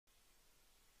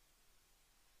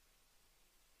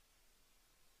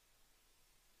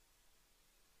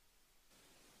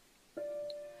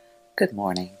Good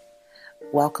morning.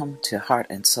 Welcome to Heart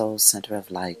and Soul Center of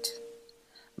Light.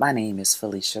 My name is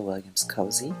Felicia Williams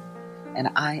Cozy, and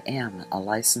I am a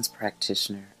licensed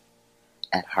practitioner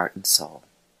at Heart and Soul,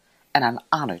 and I'm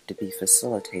honored to be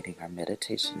facilitating our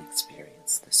meditation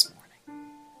experience this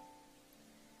morning.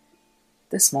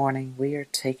 This morning, we are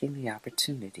taking the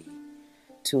opportunity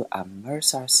to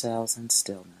immerse ourselves in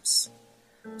stillness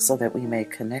so that we may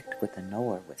connect with the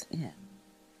knower within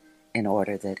in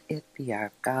order that it be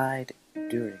our guide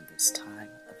during this time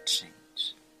of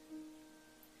change.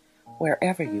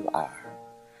 Wherever you are,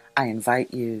 I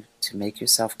invite you to make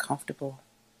yourself comfortable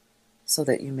so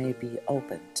that you may be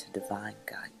open to divine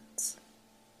guidance.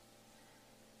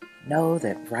 Know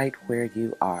that right where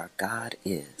you are, God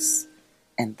is,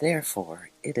 and therefore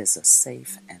it is a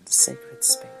safe and sacred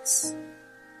space.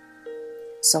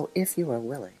 So if you are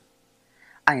willing,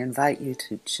 I invite you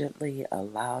to gently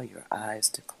allow your eyes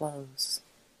to close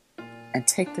and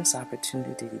take this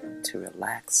opportunity to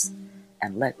relax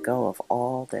and let go of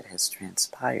all that has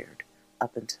transpired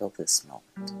up until this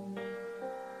moment.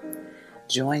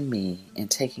 Join me in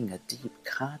taking a deep,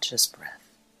 conscious breath.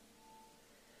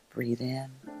 Breathe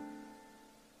in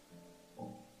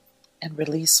and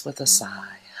release with a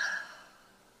sigh.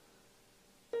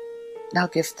 Now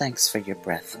give thanks for your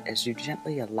breath as you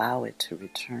gently allow it to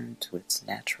return to its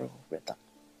natural rhythm.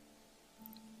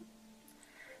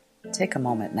 Take a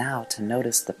moment now to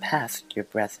notice the path your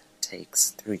breath takes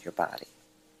through your body.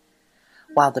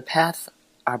 While the path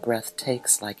our breath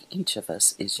takes, like each of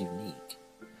us, is unique,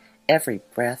 every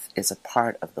breath is a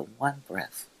part of the one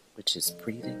breath which is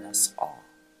breathing us all.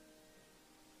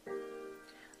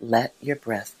 Let your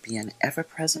breath be an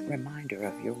ever-present reminder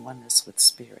of your oneness with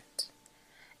Spirit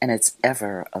and its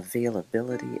ever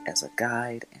availability as a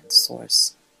guide and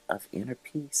source of inner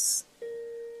peace,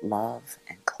 love,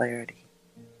 and clarity,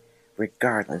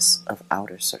 regardless of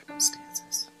outer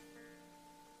circumstances.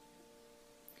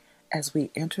 As we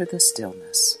enter the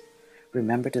stillness,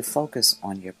 remember to focus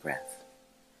on your breath,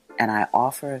 and I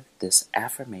offer this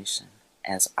affirmation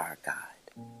as our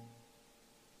guide.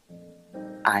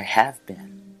 I have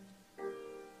been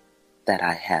that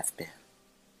I have been.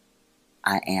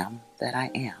 I am that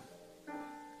I am,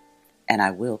 and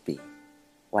I will be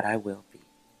what I will be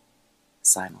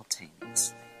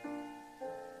simultaneously.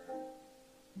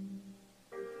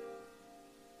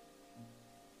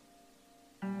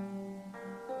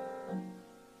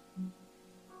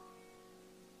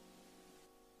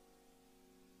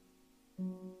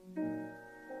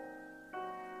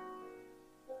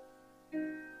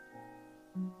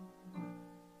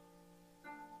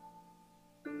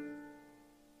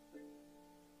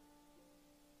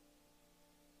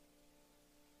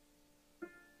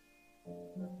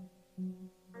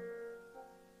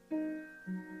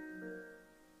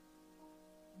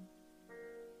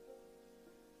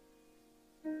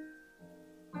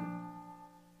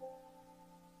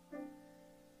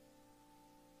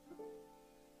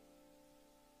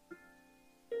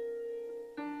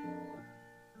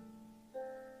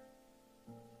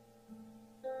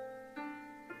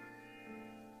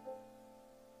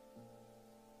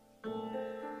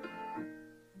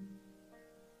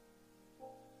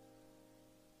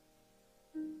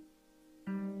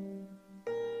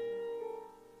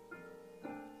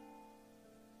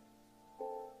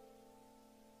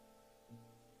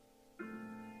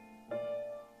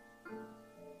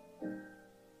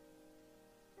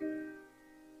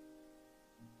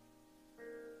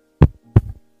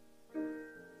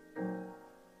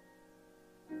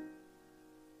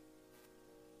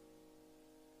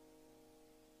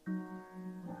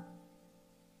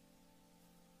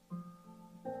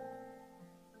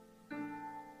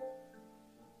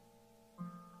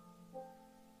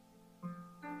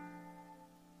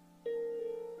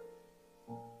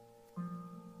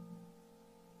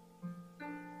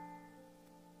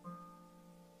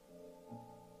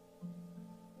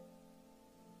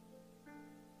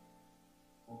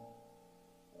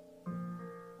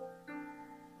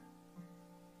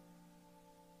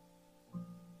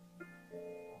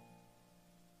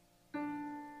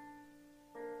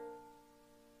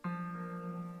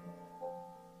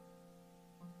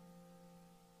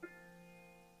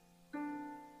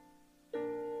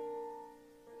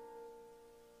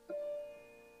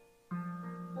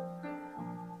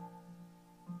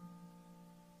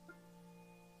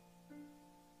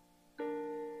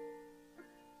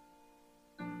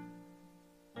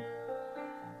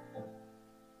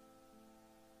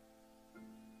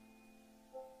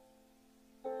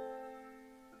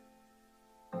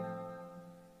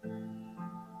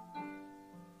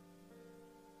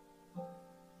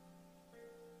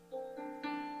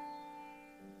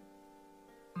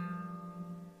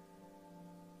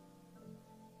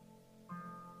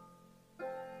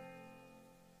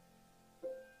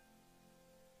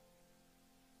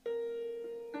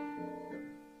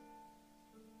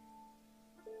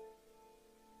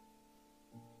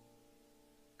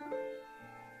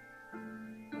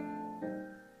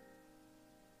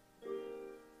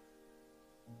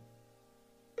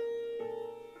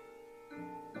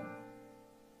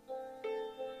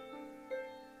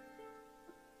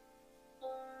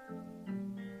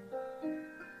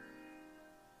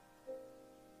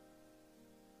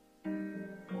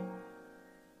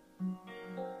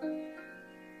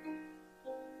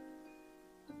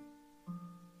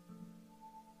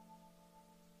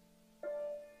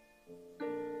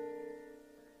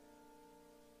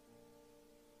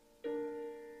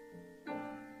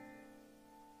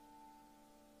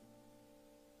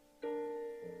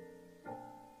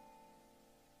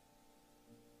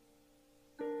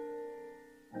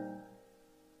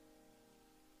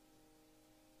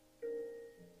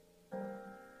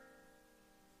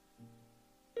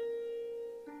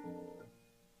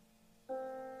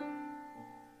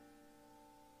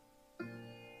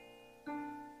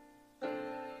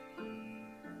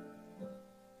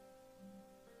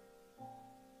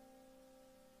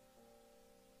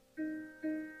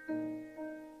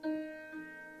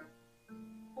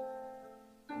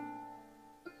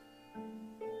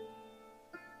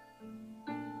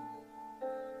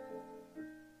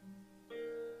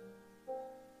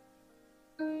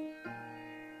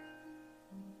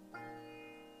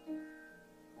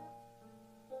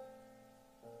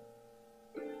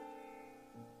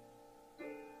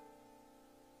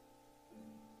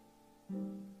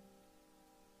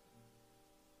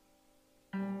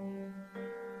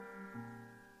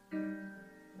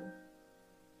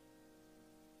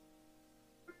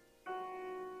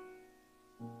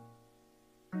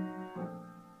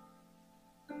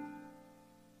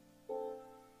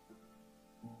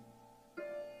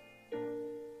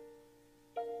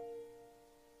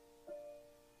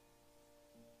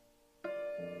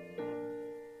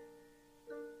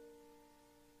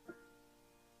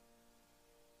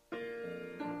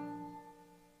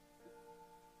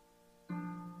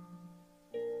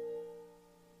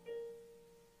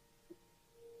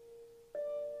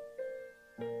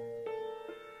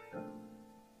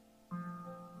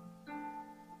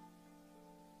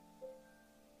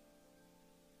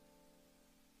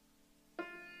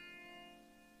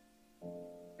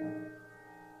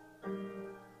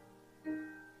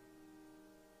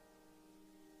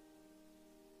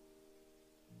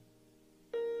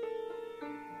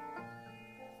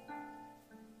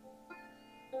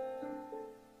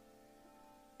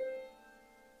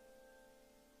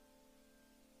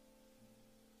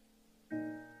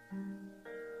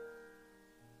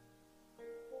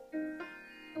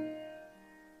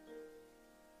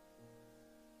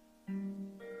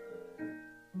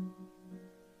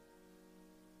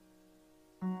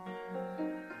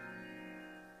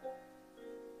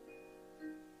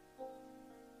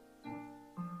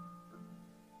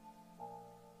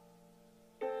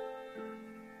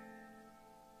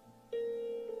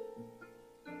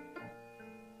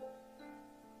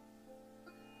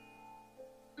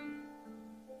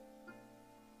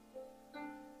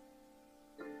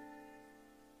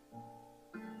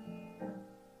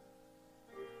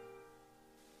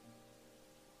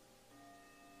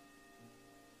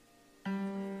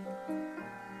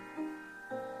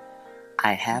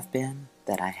 I have been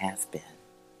that I have been.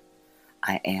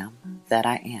 I am that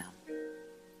I am.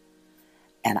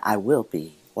 And I will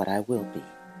be what I will be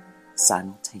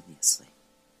simultaneously.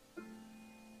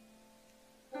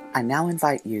 I now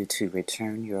invite you to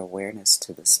return your awareness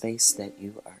to the space that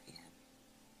you are in.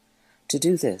 To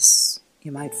do this,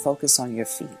 you might focus on your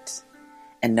feet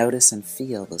and notice and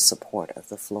feel the support of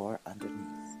the floor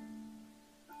underneath.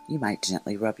 You might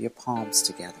gently rub your palms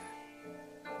together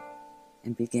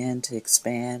and begin to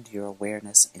expand your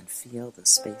awareness and feel the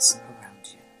space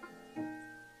around you.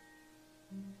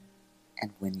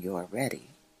 And when you are ready,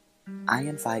 I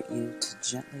invite you to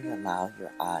gently allow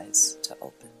your eyes to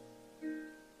open.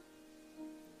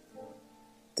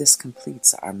 This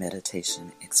completes our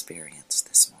meditation experience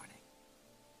this morning.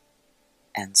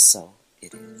 And so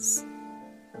it is.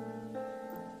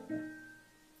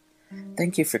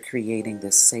 Thank you for creating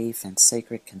this safe and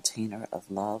sacred container of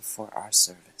love for our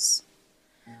service.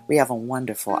 We have a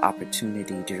wonderful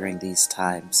opportunity during these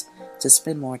times to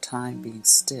spend more time being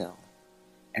still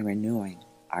and renewing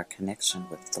our connection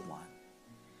with the One.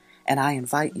 And I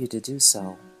invite you to do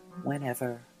so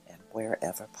whenever and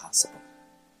wherever possible.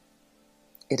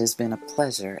 It has been a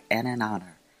pleasure and an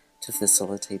honor to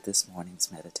facilitate this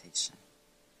morning's meditation.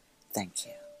 Thank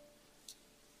you.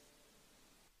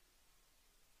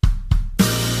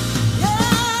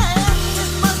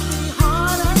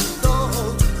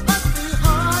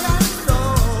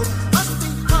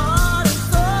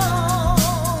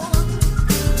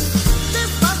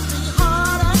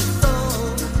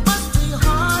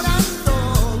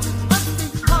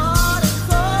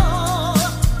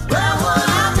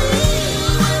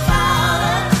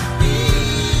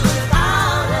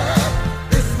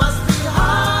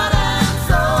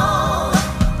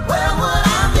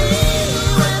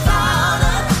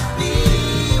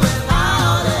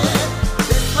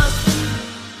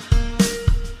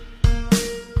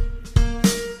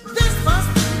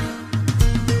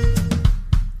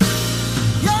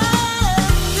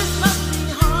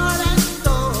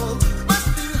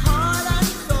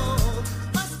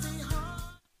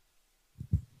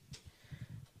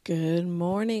 Good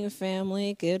morning,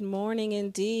 family. Good morning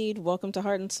indeed. Welcome to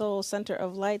Heart and Soul Center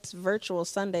of Light's virtual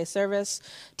Sunday service.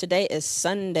 Today is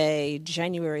Sunday,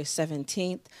 January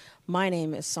 17th. My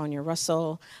name is Sonia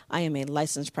Russell. I am a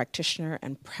licensed practitioner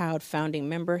and proud founding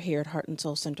member here at Heart and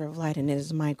Soul Center of Light, and it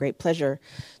is my great pleasure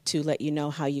to let you know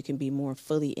how you can be more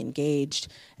fully engaged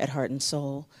at Heart and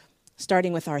Soul.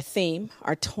 Starting with our theme,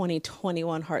 our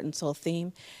 2021 Heart and Soul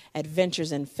theme,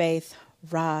 Adventures in Faith,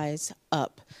 Rise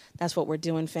Up. That's what we're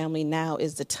doing, family. Now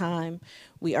is the time.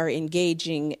 We are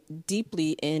engaging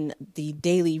deeply in the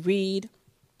daily read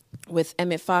with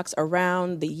Emmett Fox,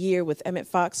 around the year with Emmett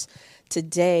Fox.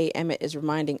 Today, Emmett is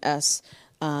reminding us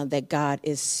that God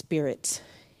is spirit.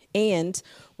 And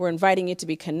we're inviting you to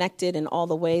be connected in all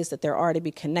the ways that there are to be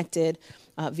connected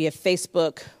via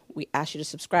Facebook. We ask you to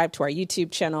subscribe to our YouTube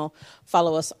channel,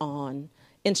 follow us on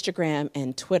Instagram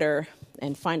and Twitter,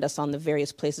 and find us on the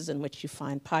various places in which you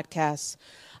find podcasts.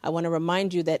 I want to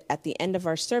remind you that at the end of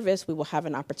our service, we will have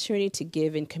an opportunity to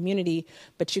give in community,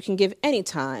 but you can give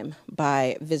anytime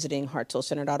by visiting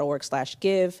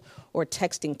heartsoulcenter.org/give or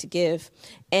texting to give,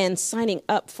 and signing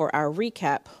up for our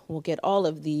recap. We'll get all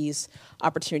of these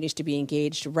opportunities to be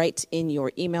engaged right in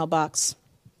your email box.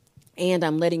 And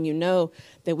I'm letting you know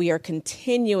that we are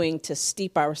continuing to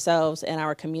steep ourselves in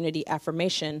our community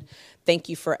affirmation. Thank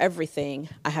you for everything.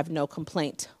 I have no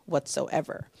complaint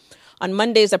whatsoever. On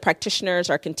Mondays, the practitioners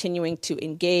are continuing to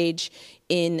engage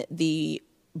in the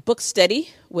book study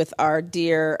with our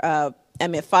dear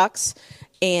Emmett Fox.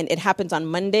 And it happens on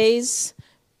Mondays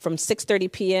from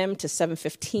 6:30 p.m. to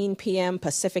 7:15 p.m.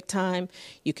 Pacific time.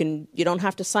 You don't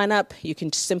have to sign up. You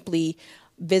can simply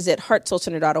visit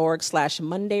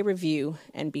heartsoulcenter.org/Monday Review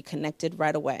and be connected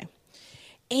right away.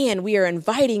 And we are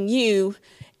inviting you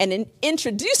and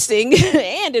introducing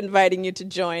and inviting you to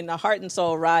join the Heart and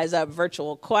Soul Rise Up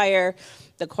virtual choir,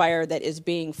 the choir that is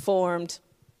being formed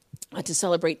to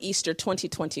celebrate Easter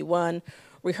 2021.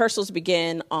 Rehearsals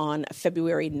begin on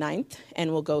February 9th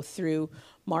and will go through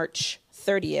March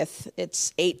 30th.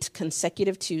 It's 8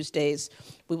 consecutive Tuesdays.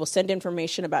 We will send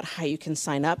information about how you can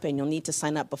sign up, and you'll need to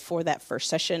sign up before that first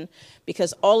session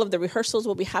because all of the rehearsals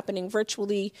will be happening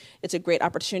virtually. It's a great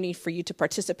opportunity for you to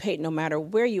participate no matter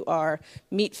where you are,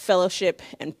 meet fellowship,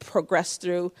 and progress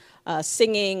through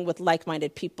singing with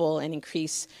like-minded people and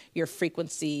increase your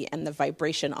frequency and the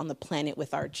vibration on the planet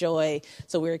with our joy.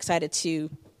 So we're excited to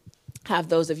have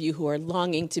those of you who are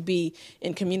longing to be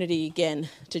in community again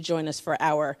to join us for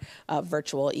our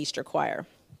virtual Easter choir.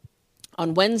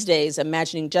 On Wednesdays,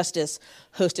 Imagining Justice,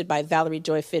 hosted by Valerie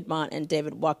Joy Fidmont and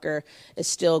David Walker, is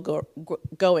still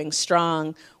going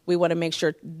strong. We want to make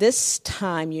sure this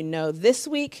time, this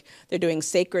week, they're doing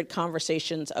sacred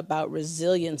conversations about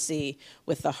resiliency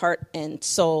with the Heart and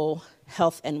Soul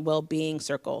Health and Well-Being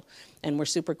Circle. And we're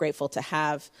super grateful to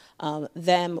have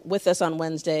them with us on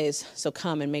Wednesdays. So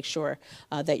come and make sure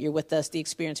that you're with us. The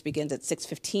experience begins at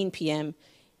 6:15 p.m.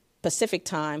 Pacific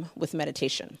time with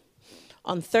meditation.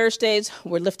 On Thursdays,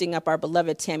 we're lifting up our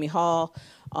beloved Tammy Hall.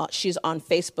 She's on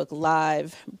Facebook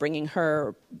Live, bringing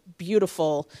her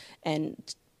beautiful and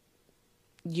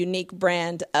unique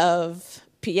brand of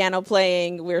piano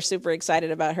playing. We're super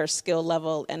excited about her skill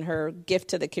level and her gift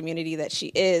to the community that she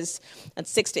is. At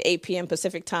 6 to 8 p.m.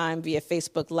 Pacific time via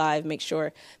Facebook Live, make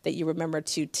sure that you remember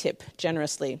to tip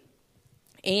generously.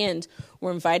 And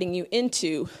we're inviting you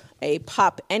into a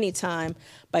pop anytime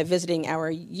by visiting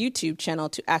our YouTube channel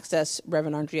to access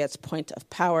Reverend Andriette's Point of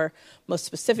Power. Most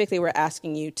specifically, we're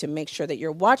asking you to make sure that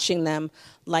you're watching them,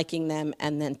 liking them,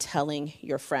 and then telling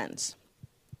your friends.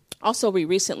 Also, we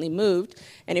recently moved,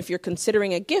 and if you're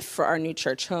considering a gift for our new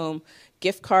church home,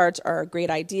 gift cards are a great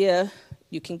idea.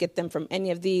 You can get them from any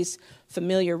of these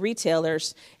familiar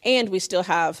retailers, and we still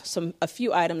have a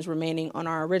few items remaining on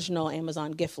our original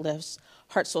Amazon gift list,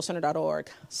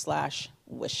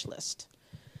 heartsoulcenter.org/wishlist.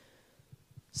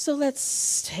 So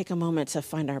let's take a moment to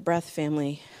find our breath,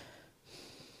 family.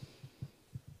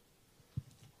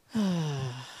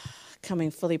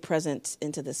 Coming fully present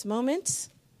into this moment.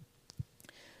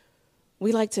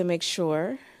 We like to make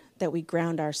sure that we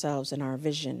ground ourselves in our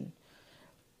vision.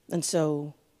 And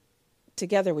so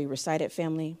together we recite it,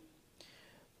 family.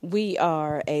 We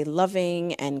are a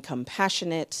loving and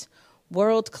compassionate,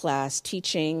 world-class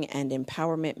teaching and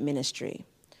empowerment ministry.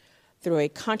 Through a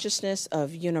consciousness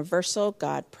of universal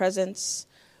God presence,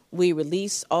 we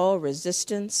release all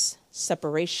resistance,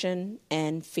 separation,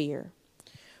 and fear.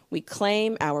 We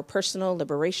claim our personal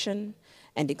liberation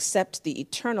and accept the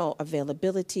eternal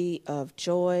availability of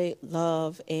joy,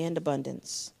 love, and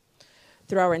abundance.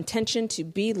 Through our intention to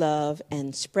be love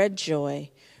and spread joy,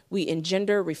 we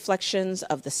engender reflections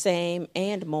of the same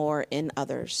and more in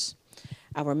others.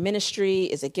 Our ministry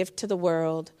is a gift to the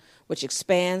world, which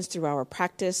expands through our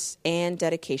practice and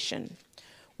dedication.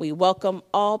 We welcome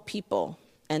all people,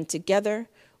 and together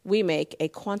we make a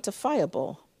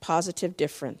quantifiable, positive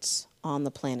difference on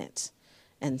the planet.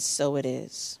 And so it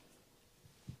is.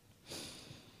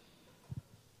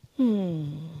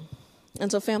 And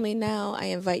so, family, now I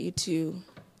invite you to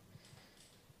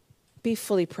be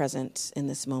fully present in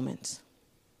this moment.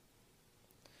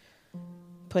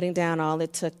 Putting down all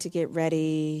it took to get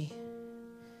ready,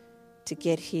 to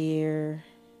get here,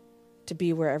 to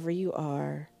be wherever you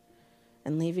are,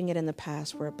 and leaving it in the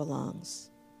past where it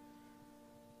belongs.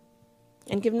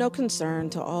 And give no concern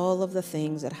to all of the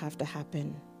things that have to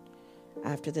happen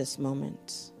after this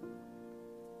moment.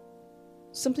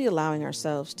 Simply allowing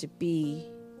ourselves to be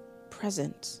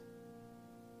present,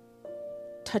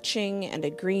 touching and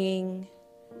agreeing,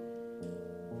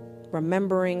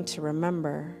 remembering to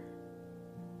remember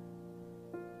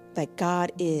that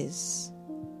God is.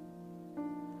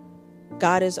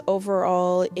 God is over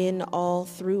all, in all,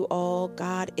 through all.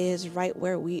 God is right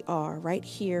where we are, right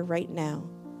here, right now.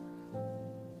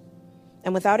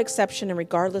 And without exception and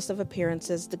regardless of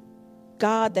appearances, the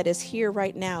God that is here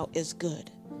right now is good.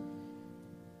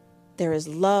 There is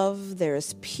love, there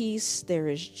is peace, there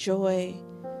is joy.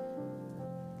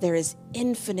 There is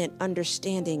infinite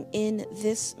understanding in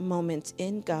this moment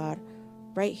in God,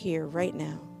 right here, right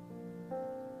now.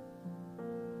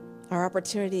 Our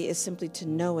opportunity is simply to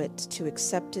know it, to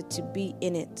accept it, to be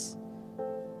in it,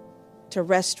 to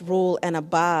rest, rule, and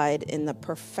abide in the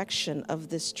perfection of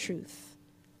this truth.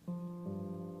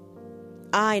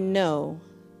 I know,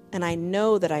 and I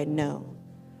know that I know,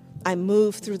 I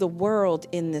move through the world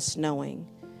in this knowing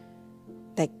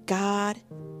that God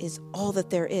is all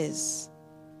that there is.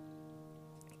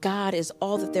 God is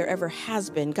all that there ever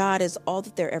has been. God is all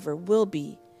that there ever will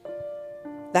be.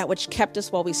 That which kept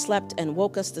us while we slept and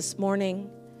woke us this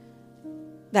morning.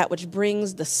 That which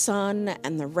brings the sun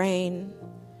and the rain.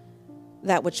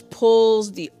 That which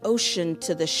pulls the ocean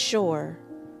to the shore.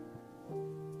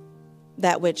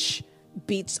 That which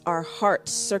beats our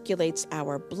hearts, circulates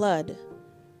our blood.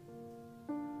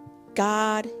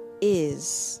 God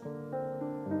is.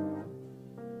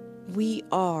 We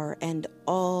are, and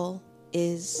all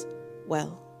is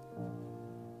well.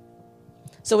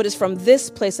 So it is from this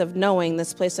place of knowing,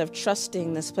 this place of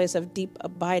trusting, this place of deep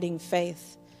abiding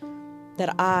faith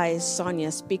that I,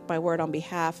 Sonia, speak my word on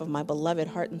behalf of my beloved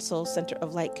Heart and Soul Center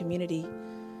of Light community.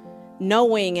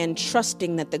 knowing and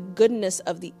trusting that the goodness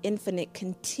of the infinite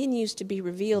continues to be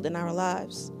revealed in our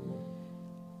lives.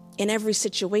 In every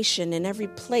situation, in every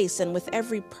place, and with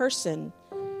every person,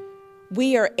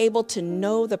 we are able to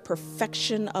know the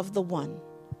perfection of the one.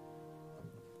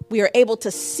 We are able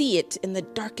to see it in the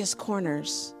darkest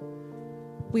corners.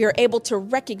 We are able to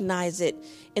recognize it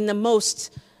in the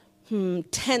most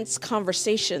tense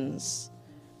conversations.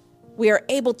 We are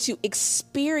able to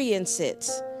experience it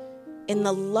in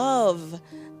the love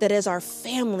that is our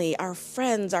family, our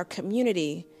friends, our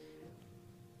community.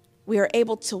 We are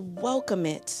able to welcome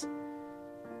it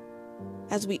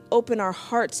as we open our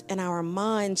hearts and our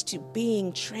minds to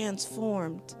being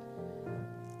transformed.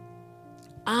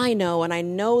 I know, and I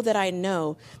know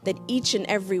that each and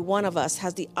every one of us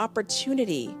has the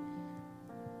opportunity,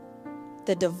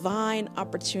 the divine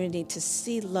opportunity to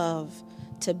see love,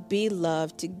 to be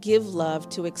loved, to give love,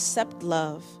 to accept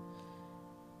love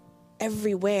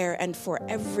everywhere and for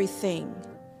everything.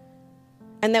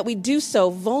 And that we do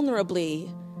so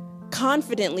vulnerably,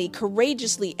 confidently,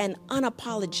 courageously, and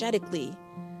unapologetically,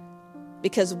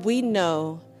 because we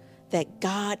know that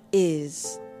God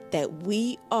is, that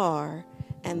we are,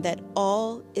 and that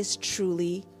all is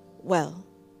truly well.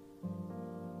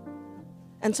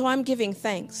 And so I'm giving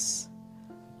thanks.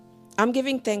 I'm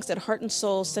giving thanks that Heart and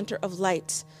Soul Center of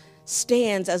Light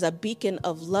stands as a beacon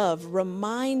of love,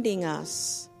 reminding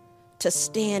us to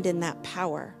stand in that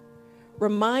power,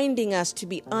 reminding us to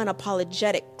be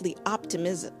unapologetically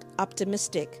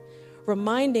optimistic,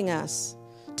 reminding us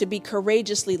to be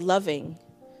courageously loving,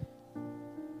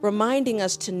 reminding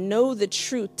us to know the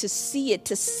truth, to see it,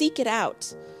 to seek it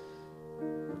out,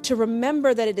 to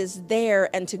remember that it is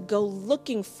there and to go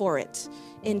looking for it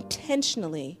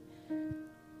intentionally.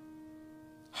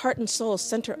 Heart and Soul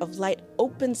Center of Light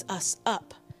opens us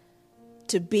up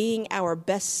to being our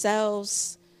best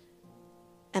selves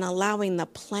and allowing the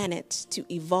planet to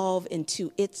evolve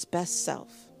into its best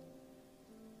self.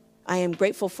 I am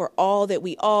grateful for all that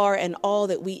we are and all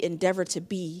that we endeavor to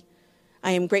be.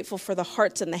 I am grateful for the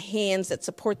hearts and the hands that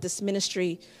support this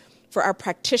ministry, for our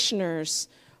practitioners,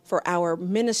 for our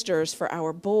ministers, for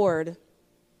our board.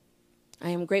 I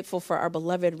am grateful for our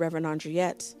beloved Reverend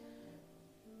Andriette,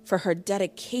 for her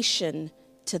dedication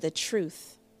to the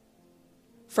truth,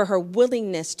 for her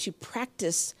willingness to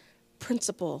practice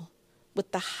principle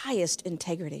with the highest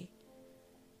integrity,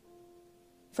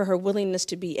 for her willingness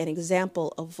to be an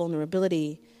example of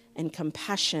vulnerability and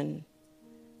compassion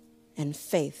and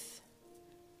faith.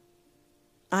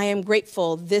 I am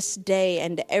grateful this day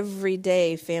and every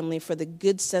day, family, for the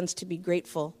good sense to be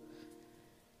grateful.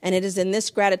 And it is in this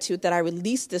gratitude that I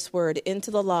release this word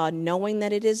into the law, knowing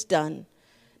that it is done,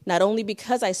 not only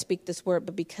because I speak this word,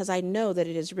 but because I know that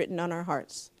it is written on our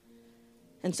hearts.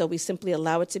 And so we simply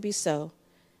allow it to be so,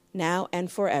 now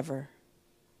and forever.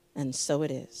 And so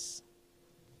it is.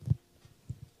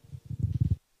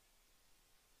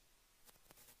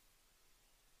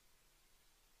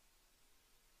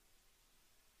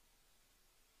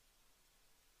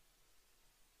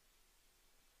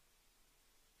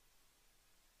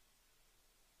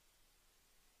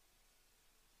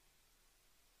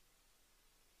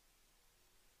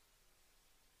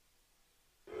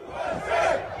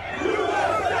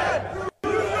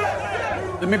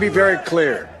 Let me be very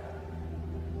clear.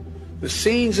 The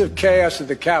scenes of chaos at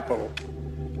the Capitol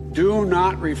do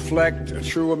not reflect a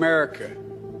true America,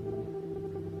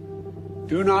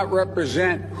 do not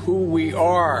represent who we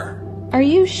are. Are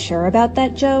you sure about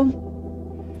that, Joe?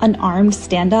 An armed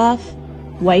standoff?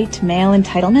 White male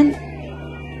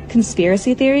entitlement?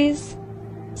 Conspiracy theories?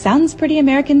 Sounds pretty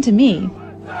American to me.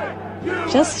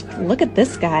 Just look at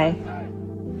this guy.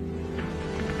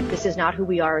 This is not who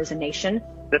we are as a nation.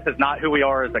 This is not who we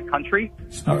are as a country.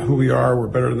 It's not who we are. We're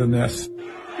better than this.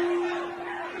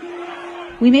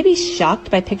 We may be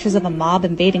shocked by pictures of a mob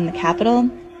invading the Capitol,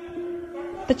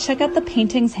 but check out the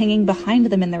paintings hanging behind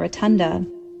them in the rotunda.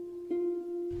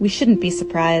 We shouldn't be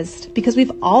surprised, because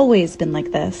we've always been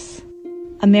like this.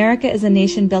 America is a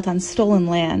nation built on stolen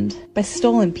land, by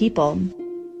stolen people.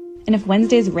 And if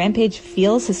Wednesday's rampage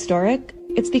feels historic,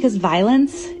 it's because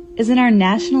violence is in our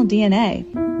national DNA.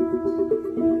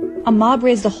 A mob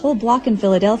raised a whole block in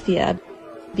Philadelphia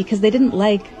because they didn't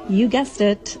like, you guessed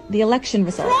it, the election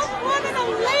result.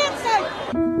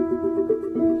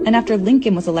 And after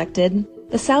Lincoln was elected,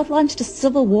 the South launched a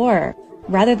civil war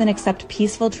rather than accept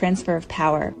peaceful transfer of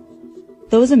power.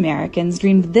 Those Americans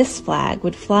dreamed this flag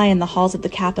would fly in the halls of the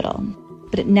Capitol,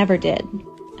 but it never did,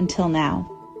 until now.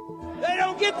 They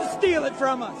don't get to steal it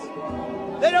from us.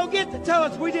 They don't get to tell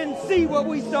us we didn't see what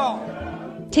we saw.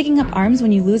 Taking up arms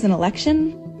when you lose an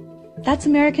election? That's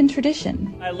American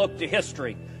tradition. I look to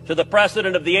history to the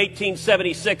precedent of the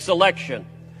 1876 election,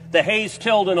 the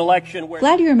Hayes-Tilden election.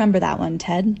 Glad you remember that one,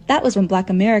 Ted. That was when Black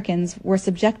Americans were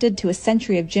subjected to a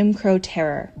century of Jim Crow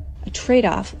terror, a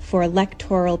trade-off for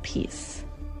electoral peace.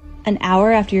 An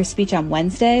hour after your speech on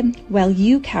Wednesday, while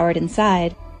you cowered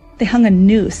inside, they hung a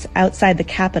noose outside the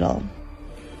Capitol.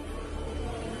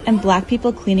 And black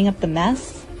people cleaning up the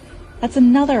mess? That's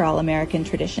another all-American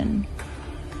tradition.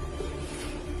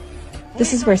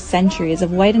 This is where centuries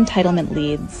of white entitlement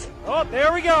leads. Oh,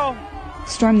 there we go.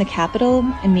 Storm the Capitol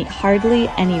and meet hardly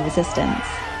any resistance.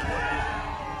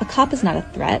 A cop is not a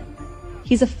threat.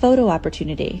 He's a photo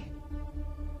opportunity.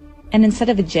 And instead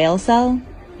of a jail cell,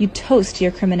 you toast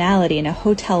your criminality in a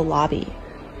hotel lobby.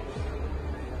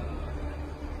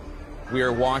 We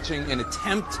are watching an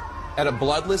attempt at a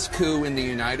bloodless coup in the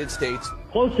United States.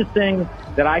 Closest thing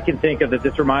that I can think of that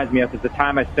this reminds me of is the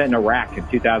time I spent in Iraq in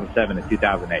 2007 and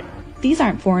 2008. These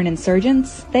aren't foreign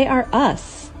insurgents. They are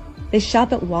us. They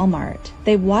shop at Walmart.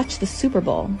 They watch the Super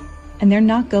Bowl. And they're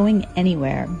not going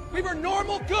anywhere. We were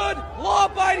normal, good,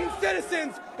 law-abiding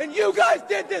citizens, and you guys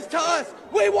did this to us.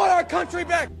 We want our country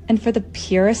back. And for the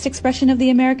purest expression of the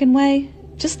American way,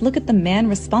 just look at the man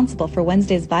responsible for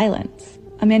Wednesday's violence.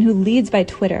 A man who leads by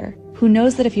Twitter, who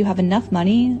knows that if you have enough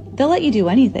money, they'll let you do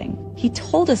anything. He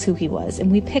told us who he was,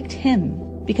 and we picked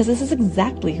him, because this is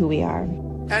exactly who we are.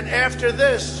 And after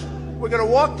this, we're going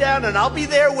to walk down, and I'll be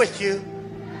there with you.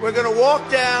 We're going to walk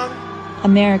down.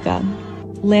 America,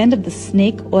 land of the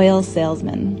snake oil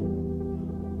salesman.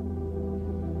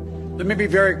 Let me be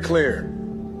very clear.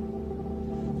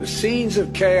 The scenes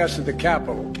of chaos at the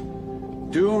Capitol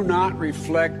do not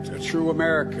reflect a true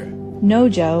America. No,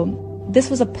 Joe. This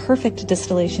was a perfect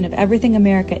distillation of everything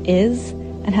America is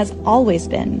and has always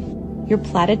been. Your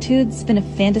platitudes spin a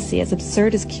fantasy as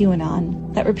absurd as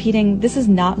QAnon, that repeating "this is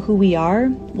not who we are"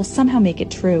 will somehow make it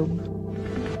true.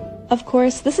 Of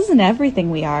course, this isn't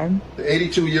everything we are. The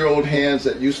 82-year-old hands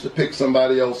that used to pick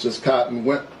somebody else's cotton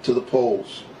went to the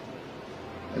polls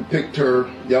and picked her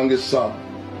youngest son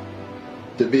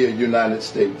to be a United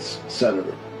States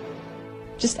Senator.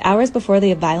 Just hours before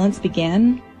the violence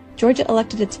began, Georgia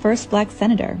elected its first black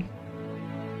senator.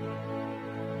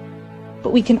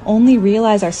 But we can only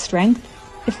realize our strength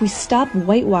if we stop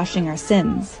whitewashing our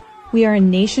sins. We are a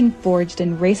nation forged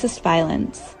in racist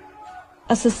violence,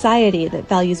 a society that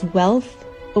values wealth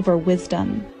over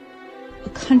wisdom, a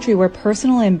country where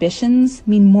personal ambitions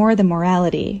mean more than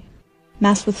morality,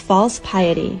 masked with false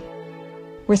piety,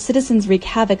 where citizens wreak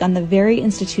havoc on the very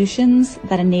institutions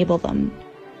that enable them.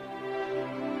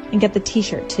 And get the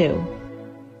t-shirt, too.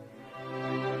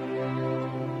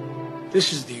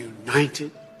 This is the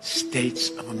United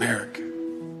States of America.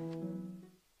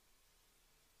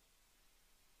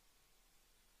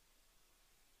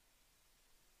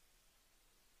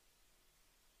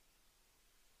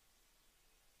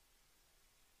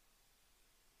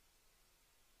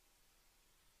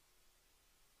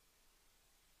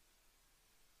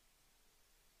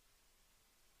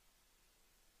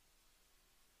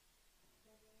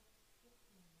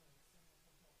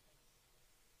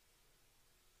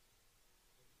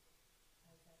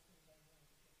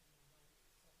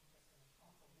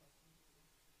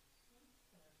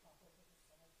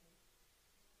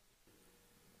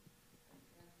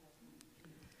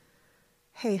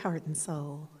 Hey, Heart and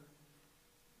Soul.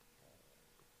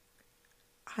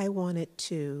 I wanted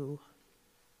to,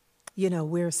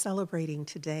 we're celebrating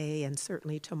today and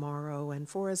certainly tomorrow, and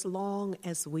for as long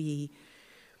as we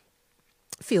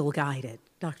feel guided,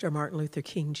 Dr. Martin Luther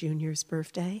King Jr.'s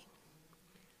birthday.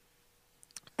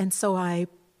 And so I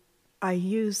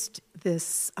used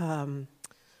this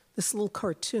little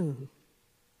cartoon.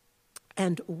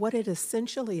 And what it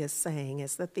essentially is saying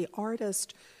is that the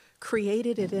artist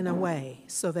created it in a way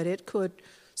so that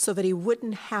he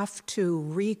wouldn't have to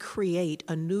recreate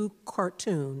a new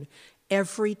cartoon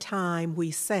every time we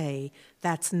say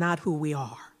that's not who we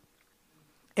are.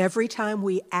 Every time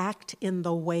we act in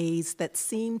the ways that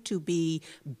seem to be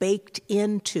baked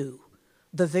into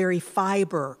the very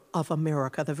fiber of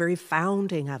America, the very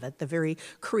founding of it, the very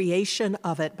creation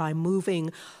of it by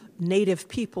moving native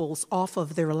peoples off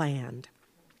of their land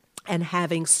and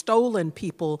having stolen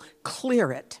people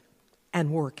clear it and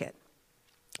work it.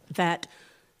 That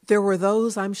there were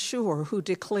those, I'm sure, who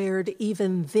declared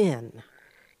even then,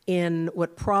 in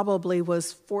what probably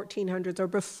was 1400s or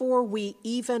before we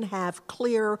even have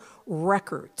clear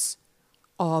records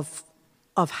of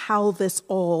how this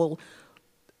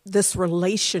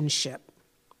relationship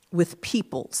with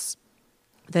peoples,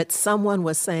 that someone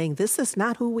was saying, this is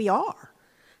not who we are.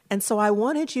 And so I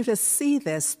wanted you to see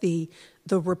this, the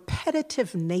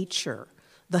repetitive nature,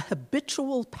 the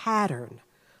habitual pattern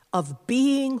of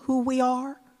being who we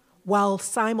are while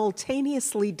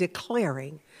simultaneously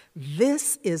declaring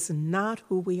this is not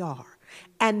who we are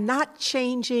and not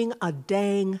changing a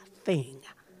dang thing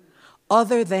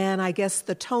other than, I guess,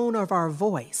 the tone of our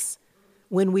voice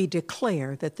when we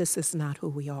declare that this is not who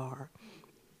we are.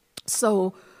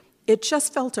 So it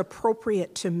just felt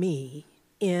appropriate to me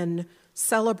in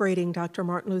celebrating Dr.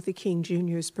 Martin Luther King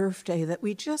Jr.'s birthday that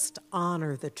we just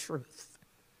honor the truth.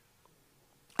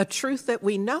 A truth that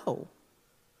we know,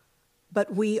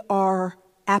 but we are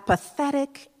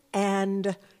apathetic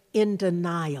and in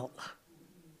denial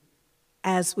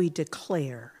as we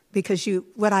declare. Because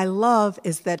what I love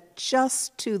is that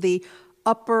just to the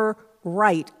upper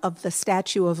right of the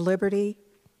Statue of Liberty,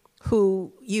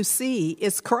 who you see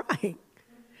is crying,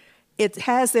 it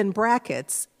has in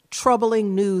brackets,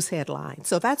 troubling news headlines.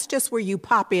 So that's just where you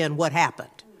pop in what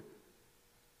happened.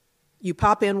 You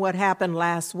pop in what happened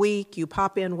last week. You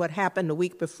pop in what happened the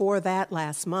week before that,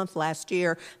 last month, last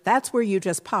year. That's where you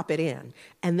just pop it in.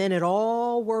 And then it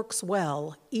all works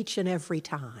well each and every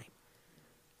time.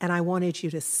 And I wanted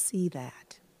you to see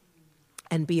that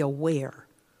and be aware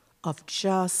of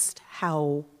just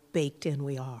how baked in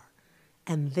we are.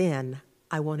 And then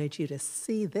I wanted you to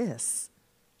see this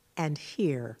and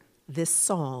hear this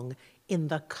song in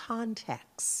the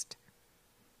context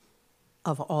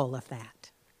of all of that.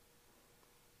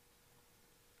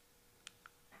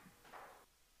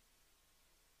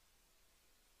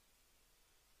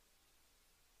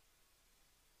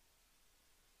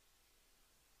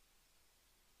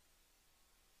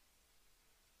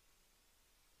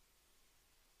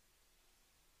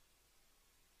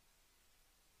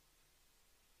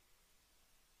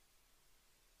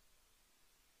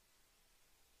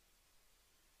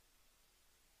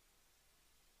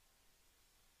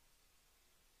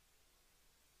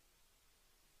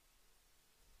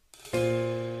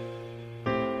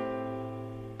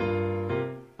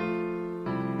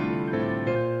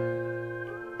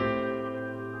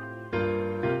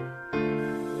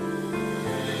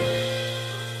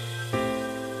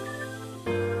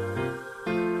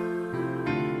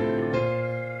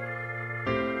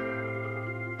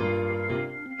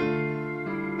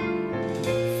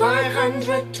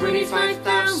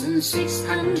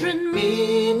 $525,600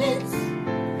 minutes,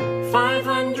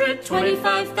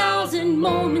 525,000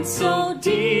 moments so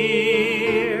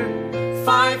dear,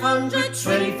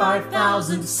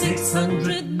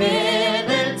 525,600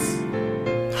 minutes.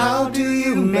 How do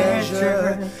you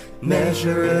measure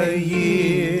a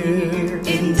year?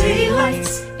 In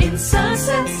daylights, in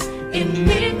sunsets, in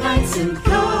midnights, in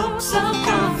cups of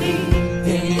coffee,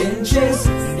 In inches,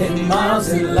 in miles,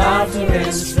 in laughter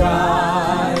and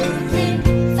strife.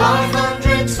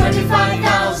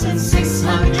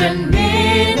 525,600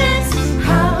 minutes.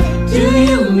 How do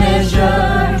you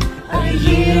measure a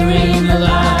year in a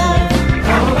life?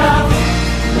 How about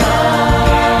love?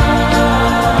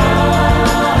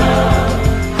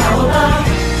 How about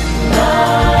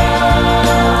love?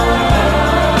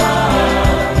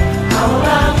 How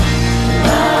about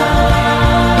love?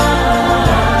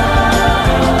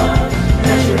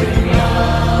 Measuring love.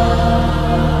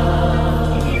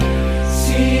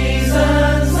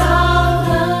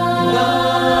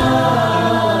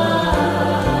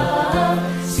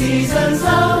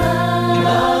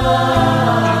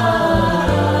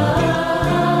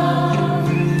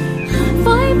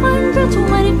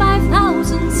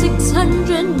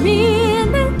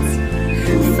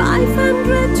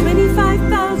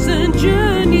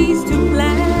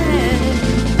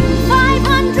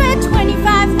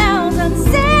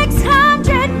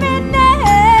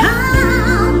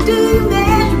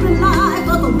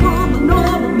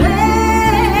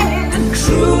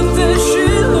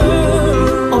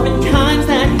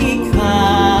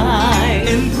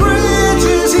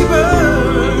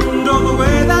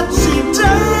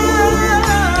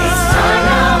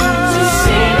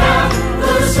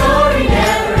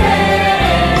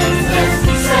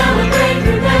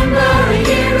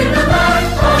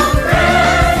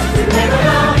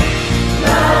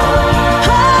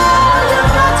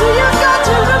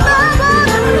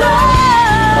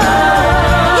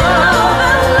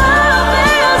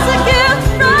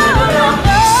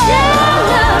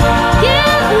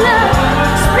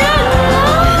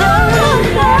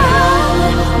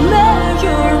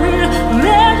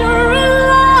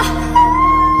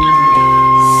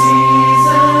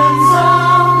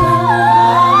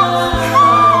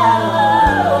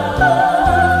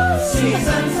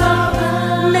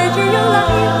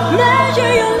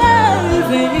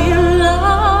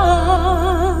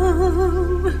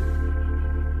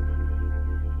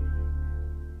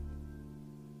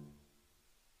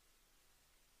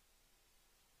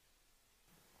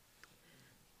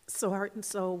 So Heart and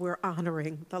Soul, we're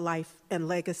honoring the life and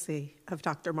legacy of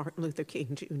Dr. Martin Luther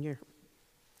King Jr.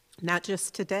 Not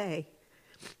just today,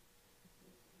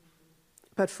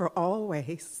 but for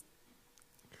always.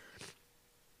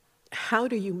 How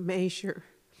do you measure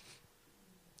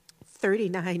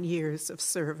 39 years of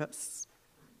service?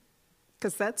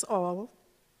 Because that's all.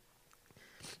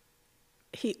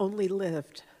 He only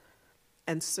lived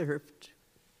and served,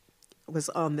 was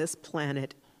on this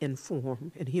planet in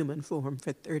human form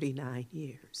for 39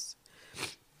 years.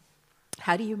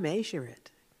 How do you measure it?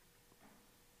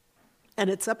 And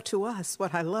it's up to us.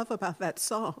 What I love about that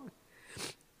song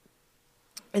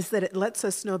is that it lets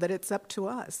us know that it's up to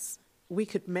us. We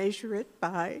could measure it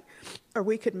by, or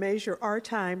we could measure our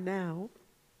time now,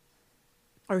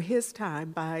 or his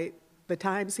time by the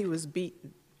times he was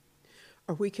beaten,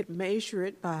 or we could measure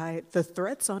it by the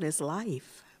threats on his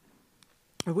life,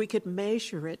 or we could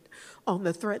measure it on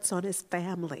the threats on his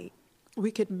family.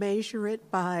 We could measure it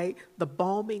by the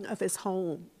bombing of his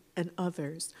home and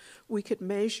others. We could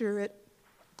measure it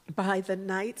by the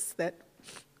nights that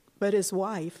his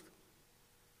wife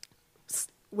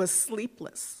was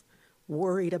sleepless,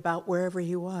 worried about wherever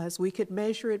he was. We could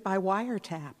measure it by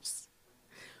wiretaps.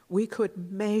 We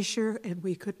could measure and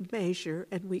we could measure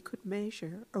and we could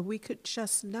measure, or we could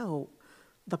just know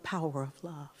the power of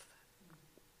love.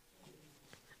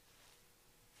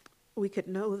 We could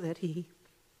know that he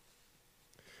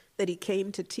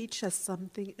came to teach us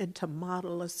something and to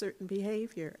model a certain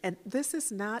behavior. And this is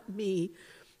not me.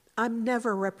 I'm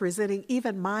never representing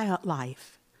even my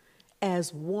life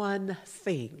as one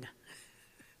thing.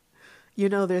 You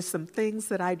know, there's some things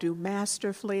that I do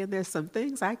masterfully, and there's some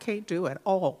things I can't do at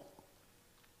all.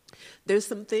 There's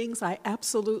some things I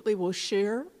absolutely will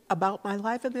share about my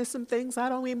life, and there's some things I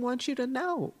don't even want you to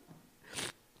know.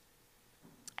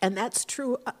 And that's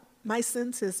true, my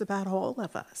sense is, about all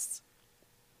of us.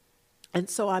 And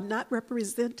so I'm not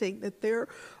representing that there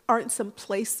aren't some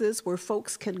places where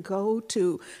folks can go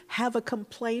to have a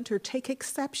complaint or take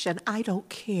exception. I don't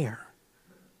care.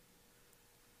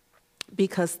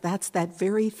 Because that's that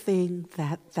very thing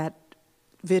that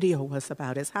video was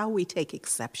about, is how we take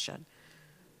exception,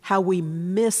 how we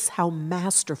miss how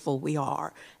masterful we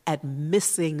are at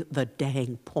missing the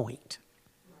dang point.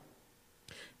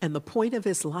 And the point of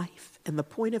his life and the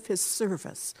point of his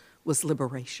service was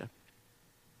liberation.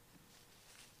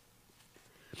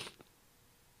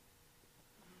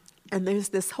 And there's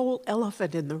this whole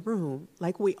elephant in the room,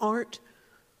 like we aren't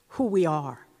who we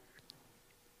are.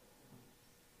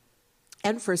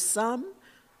 And for some,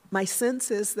 my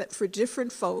sense is that for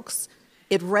different folks,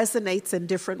 it resonates in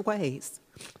different ways.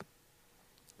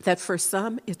 That for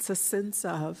some, it's a sense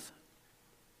of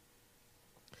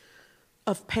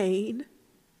pain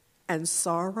and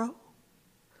sorrow,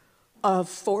 of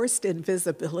forced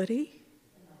invisibility,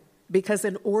 because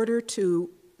in order to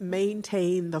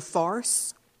maintain the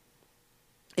farce,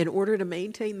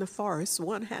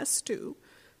 one has to,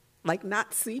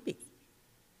 not see me.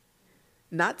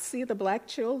 Not see the black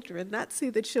children, not see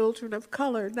the children of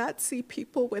color, not see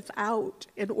people without.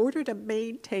 In order to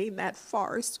maintain that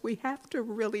farce, we have to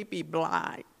really be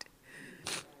blind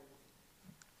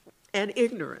and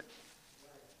ignorant.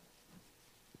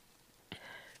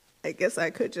 I guess I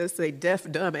could just say deaf,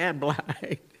 dumb, and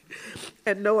blind.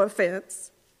 And no offense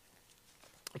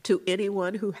to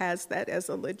anyone who has that as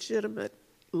a legitimate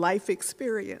life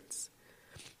experience.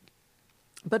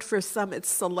 But for some, it's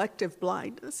selective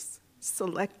blindness,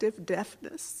 selective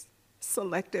deafness,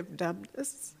 selective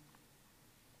dumbness.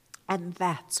 And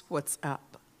that's what's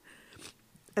up.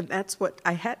 And that's what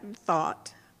I hadn't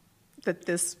thought that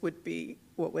this would be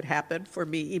what would happen for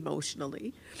me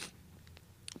emotionally.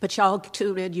 But y'all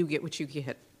tune in, you get what you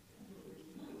get.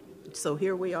 So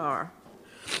here we are.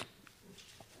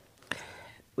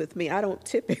 With me, I don't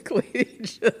typically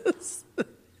just,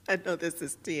 I know this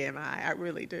is TMI, I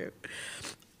really do.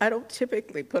 I don't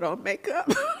typically put on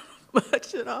makeup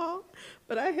much at all,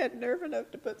 but I had nerve enough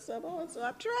to put some on, so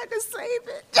I'm trying to save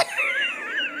it.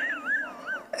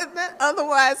 And then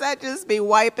otherwise I'd just be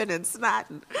wiping and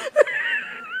snotting.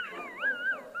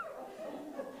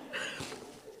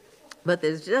 But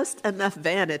there's just enough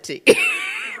vanity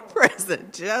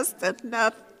present, just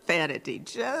enough vanity,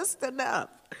 just enough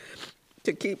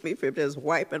to keep me from just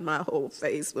wiping my whole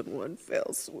face with one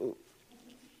fell swoop.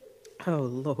 Oh,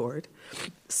 Lord.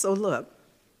 So look.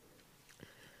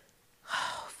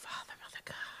 Oh, Father, Mother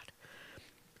God.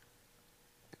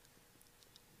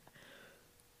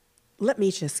 Let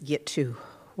me just get to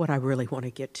what I really want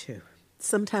to get to.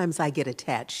 Sometimes I get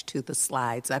attached to the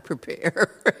slides I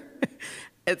prepare.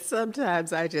 And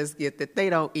sometimes I just get that they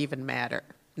don't even matter.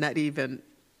 Not even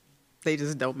They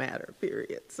just don't matter,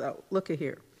 period. So look at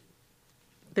here.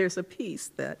 There's a piece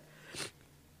that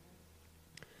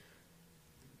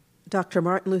Dr.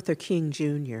 Martin Luther King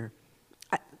Jr.,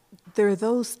 there are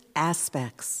those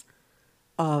aspects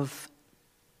of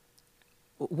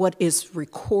what is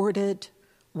recorded,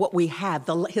 what we have,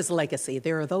 his legacy.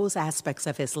 There are those aspects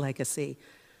of his legacy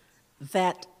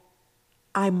that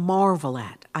I marvel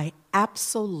at. I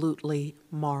absolutely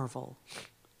marvel.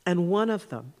 And one of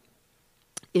them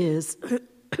is,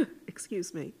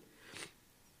 excuse me,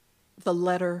 the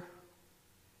letter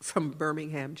from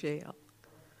Birmingham jail.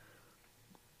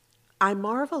 I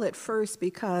marvel at first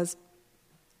because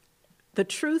the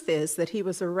truth is that he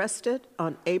was arrested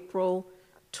on April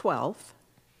 12th,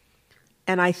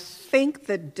 and I think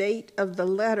the date of the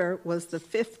letter was the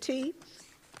 15th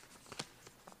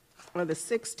or the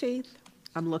 16th.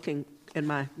 I'm looking in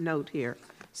my note here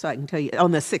so I can tell you,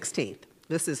 on the 16th.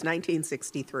 This is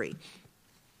 1963.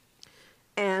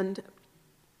 And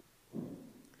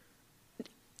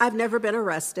I've never been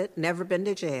arrested, never been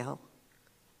to jail,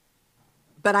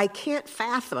 but I can't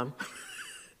fathom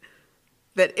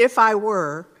that if I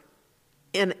were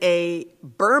in a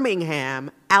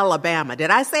Birmingham, Alabama, did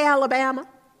I say Alabama?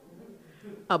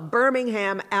 A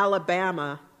Birmingham,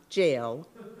 Alabama jail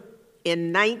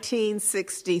in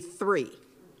 1963,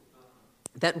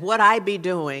 that what I'd be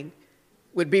doing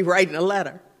would be writing a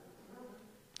letter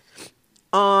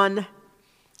on,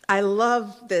 I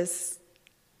love this,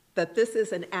 that this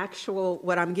is an actual,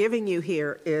 what I'm giving you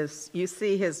here is, you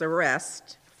see his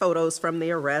arrest, photos from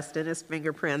the arrest and his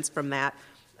fingerprints from that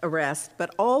arrest,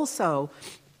 but also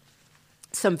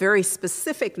some very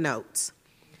specific notes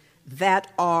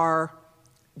that are,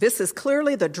 this is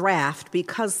clearly the draft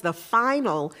because the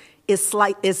final is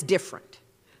different.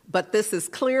 But this is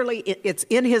clearly, it's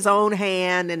in his own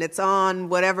hand and it's on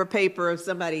whatever paper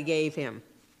somebody gave him.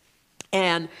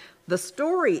 And the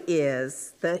story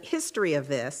is, the history of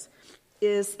this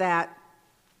is that,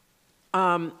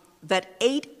 that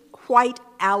 8 white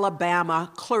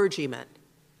Alabama clergymen,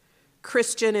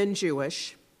 Christian and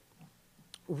Jewish,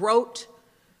 wrote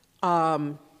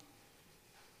an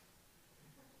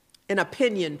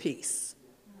opinion piece,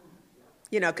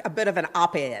 a bit of an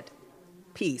op-ed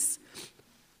piece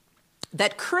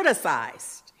that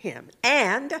criticized him.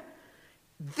 And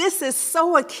this is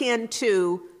so akin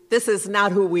to, this is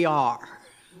not who we are.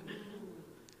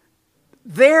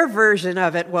 Their version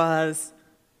of it was,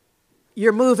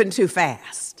 you're moving too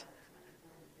fast.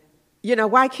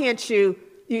 Why can't you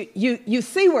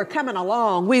see we're coming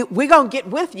along. We're going to get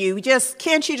with you.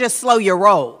 Can't you just slow your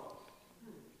roll?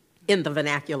 In the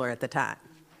vernacular at the time.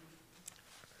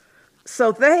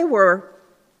 So they were,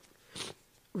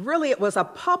 really it was a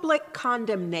public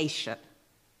condemnation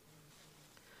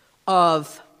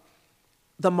of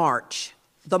the march.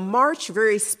 The march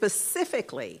very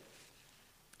specifically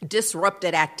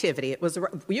disrupted activity. It was,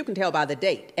 you can tell by the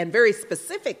date, and very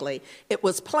specifically, it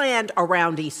was planned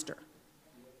around Easter,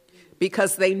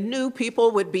 because they knew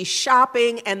people would be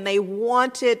shopping and they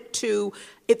wanted to,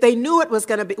 if they knew it was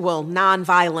going to be,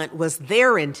 nonviolent was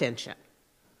their intention.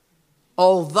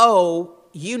 Although,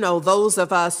 those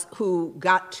of us who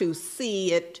got to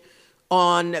see it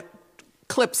on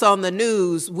clips on the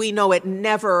news, we know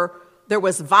there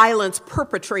was violence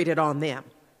perpetrated on them.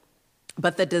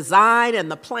 But the design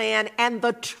and the plan and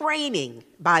the training,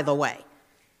 by the way,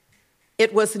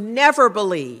 it was never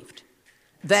believed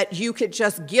that you could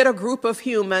just get a group of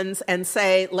humans and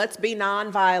say, let's be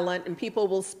nonviolent, and people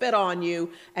will spit on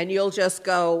you, and you'll just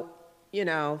go,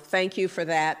 thank you for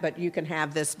that, but you can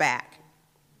have this back.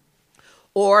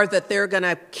 Or that they're going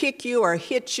to kick you or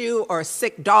hit you or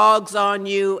sick dogs on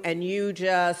you, and you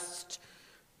just,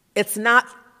 it's not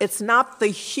the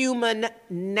human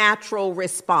natural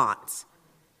response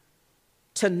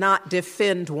to not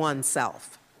defend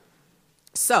oneself.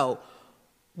 So,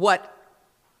 what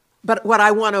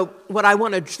I want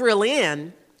to drill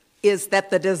in is that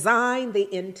the design,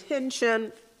 the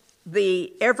intention,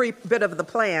 every bit of the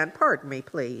plan, pardon me,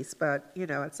 please, but,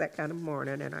 it's that kind of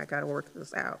morning and I got to work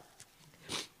this out.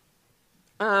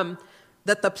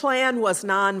 That the plan was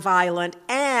nonviolent,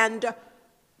 and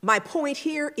my point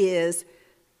here is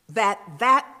that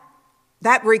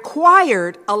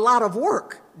required a lot of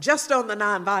work just on the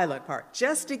nonviolent part,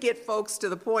 just to get folks to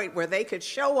the point where they could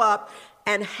show up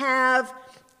and have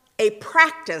a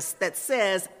practice that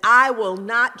says, I will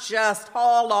not just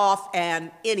haul off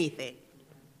and anything.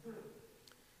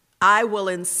 I will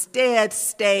instead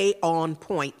stay on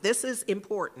point. This is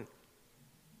important.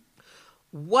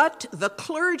 What the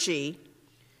clergy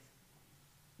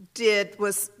did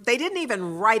was, they didn't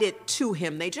even write it to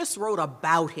him, they just wrote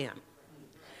about him.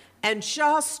 And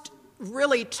just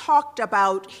really talked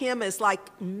about him as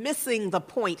like missing the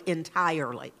point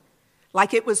entirely,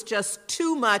 like it was just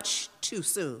too much too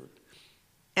soon.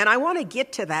 And I want to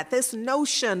get to that, this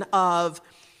notion of,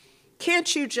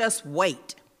 can't you just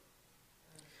wait?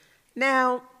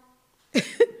 Now,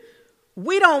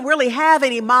 we don't really have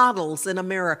any models in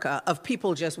America of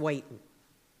people just waiting.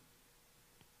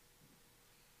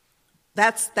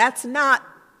 That's not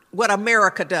what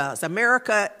America does.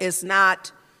 America is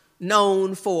not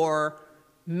known for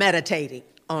meditating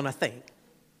on a thing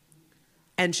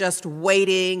and just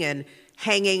waiting and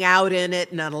hanging out in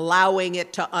it and allowing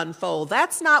it to unfold.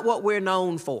 That's not what we're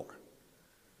known for.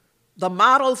 The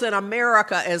models in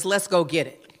America is let's go get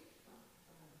it.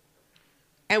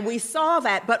 And we saw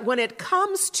that, but when it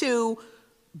comes to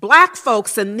black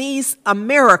folks in these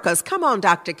Americas, come on,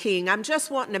 Dr. King, I'm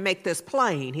just wanting to make this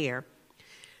plain here.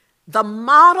 The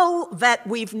model that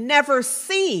we've never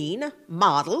seen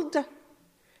modeled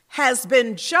has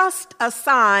been just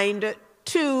assigned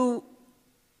to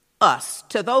us,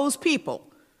 to those people,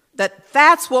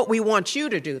 that's what we want you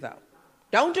to do, though.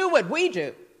 Don't do what we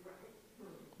do.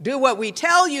 Do what we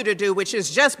tell you to do, which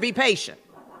is just be patient.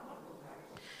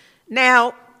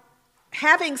 Now,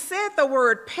 having said the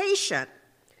word patient,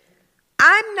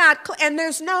 I'm not, and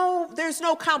there's no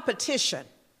competition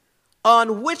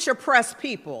on which oppressed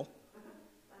people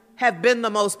have been the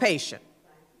most patient.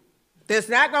 There's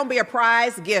not going to be a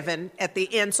prize given at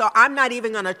the end, so I'm not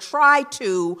even going to try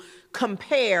to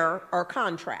compare or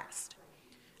contrast.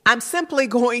 I'm simply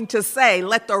going to say,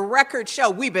 let the record show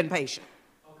we've been patient.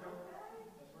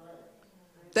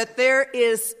 That there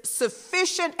is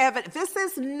sufficient evidence. This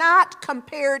is not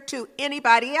compared to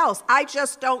anybody else. I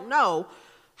just don't know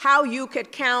how you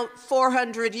could count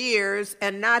 400 years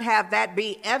and not have that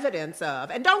be evidence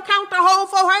of. And don't count the whole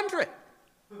 400.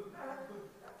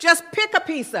 Just pick a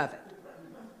piece of it.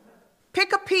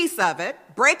 Pick a piece of it,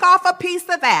 break off a piece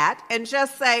of that, and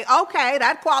just say, okay,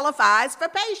 that qualifies for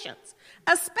patience.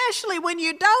 Especially when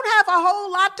you don't have a whole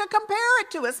lot to compare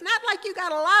it to. It's not like you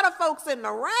got a lot of folks in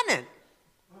the running.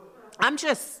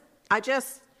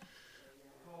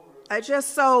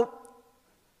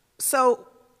 So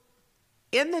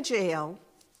in the jail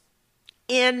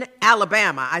in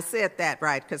Alabama, I said that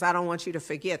right because I don't want you to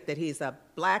forget that he's a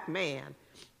black man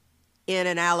in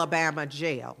an Alabama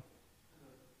jail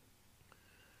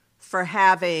for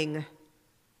having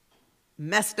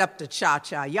messed up the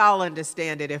cha-cha. Y'all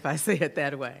understand it if I say it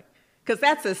that way, because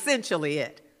that's essentially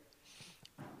it.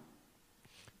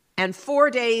 And 4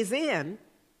 days in,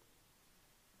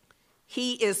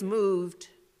 he is moved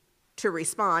to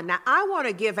respond. Now, I want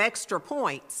to give extra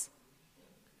points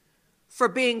for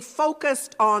being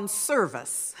focused on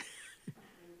service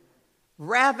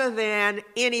rather than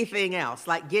anything else,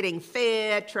 like getting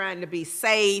fed, trying to be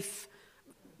safe,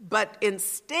 but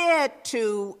instead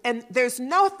and there's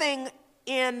nothing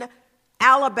in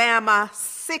Alabama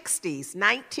 60s,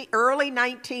 early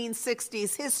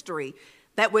 1960s history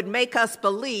that would make us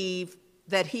believe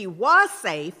that he was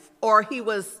safe or he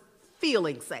was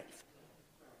feeling safe.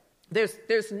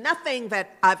 There's nothing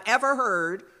that I've ever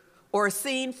heard or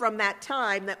seen from that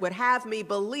time that would have me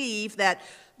believe that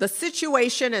the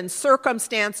situation and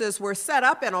circumstances were set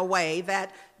up in a way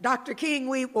that Dr.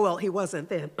 King, he wasn't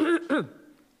then,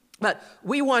 but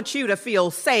we want you to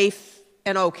feel safe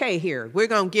and okay here. We're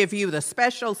going to give you the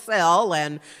special cell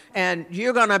and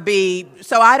you're going to be,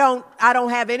 so I don't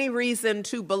have any reason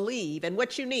to believe. And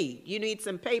what you need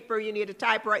some paper, you need a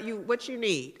typewriter, what you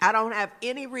need. I don't have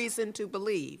any reason to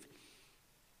believe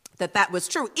that was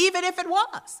true, even if it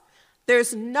was.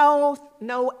 There's no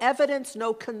evidence,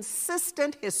 no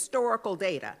consistent historical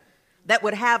data that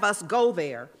would have us go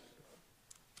there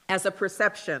as a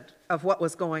perception of what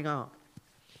was going on.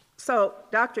 So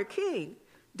Dr. King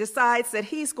decides that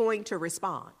he's going to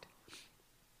respond.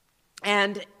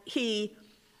 And he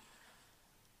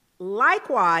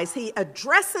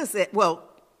addresses it, well,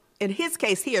 in his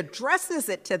case, he addresses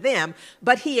it to them,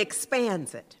 but he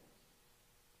expands it.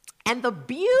 And the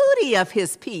beauty of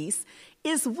his piece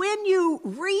is when you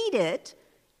read it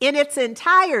in its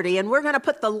entirety, and we're going to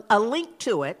put a link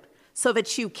to it so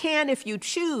that you can, if you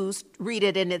choose, read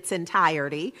it in its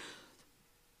entirety,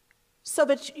 so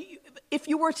that if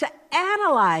you were to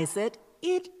analyze it,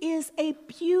 it is a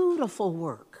beautiful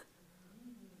work.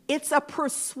 It's a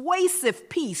persuasive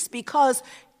piece because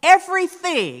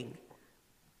everything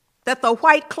that the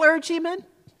white clergyman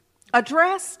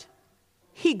addressed,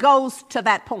 he goes to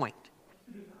that point.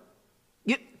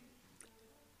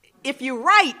 If you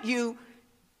write, you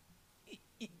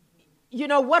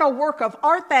know what a work of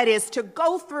art that is, to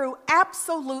go through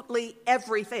absolutely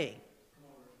everything.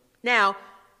 Now,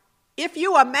 if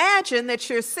you imagine that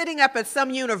you're sitting up at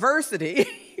some university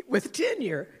with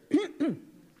tenure,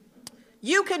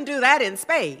 you can do that in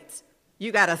spades.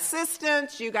 You got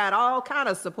assistants, you got all kind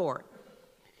of support.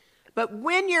 But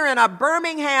when you're in a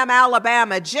Birmingham,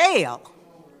 Alabama jail,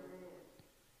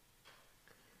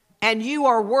 and you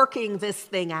are working this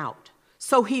thing out.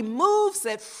 So he moves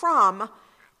it from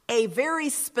a very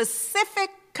specific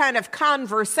kind of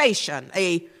conversation,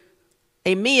 a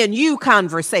me and you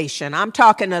conversation, I'm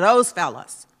talking to those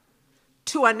fellas,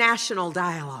 to a national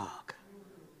dialogue.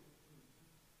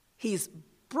 He's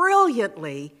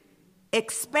brilliantly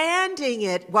expanding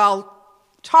it while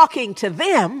talking to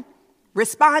them,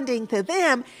 responding to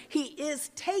them. He is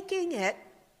taking it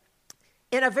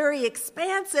in a very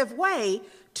expansive way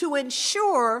to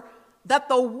ensure that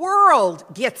the world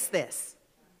gets this.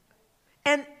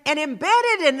 And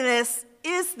embedded in this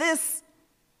is this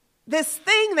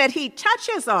thing that he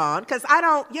touches on, because I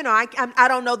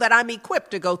don't know that I'm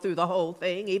equipped to go through the whole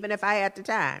thing, even if I had the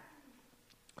time.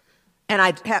 And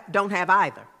I don't have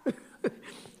either.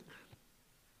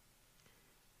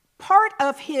 Part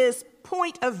of his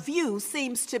point of view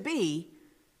seems to be,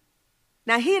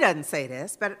 now he doesn't say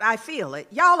this, but I feel it,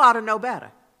 y'all ought to know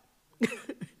better.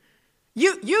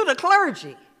 You the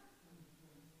clergy.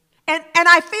 And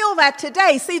I feel that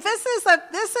today. See, this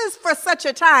is for such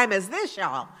a time as this,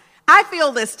 y'all. I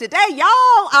feel this today.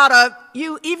 Y'all ought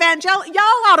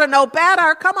to know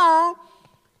better. Come on.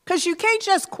 Because you can't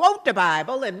just quote the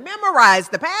Bible and memorize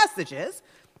the passages.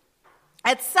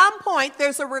 At some point,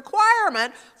 there's a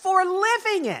requirement for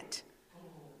living it.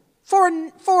 For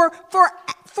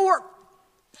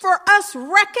us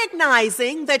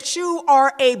recognizing that you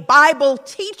are a Bible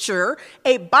teacher,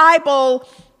 a Bible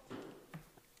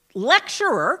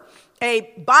lecturer, a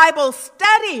Bible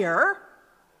studier,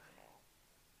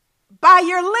 by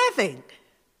your living.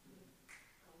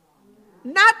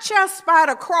 Not just by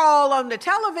the crawl on the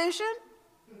television.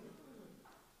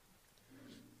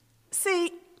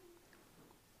 See,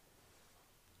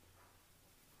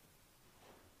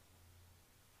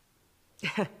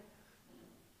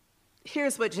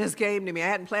 here's what just came to me. I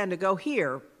hadn't planned to go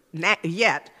here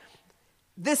yet.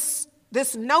 This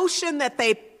notion that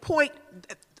they point,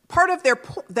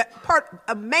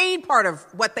 a main part of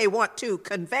what they want to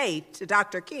convey to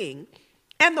Dr. King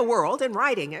and the world in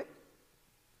writing it,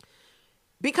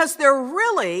 because they're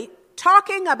really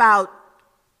talking about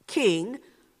King,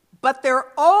 but they're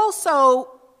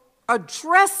also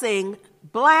addressing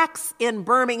blacks in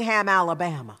Birmingham,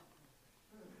 Alabama.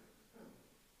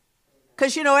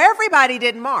 Because, everybody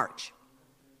didn't march.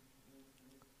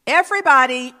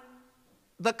 Everybody,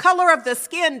 the color of the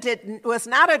skin was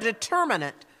not a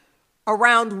determinant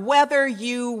around whether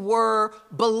you were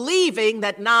believing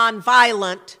that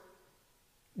nonviolent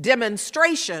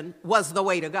demonstration was the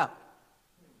way to go,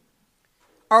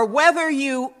 or whether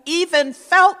you even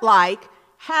felt like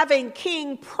having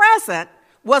King present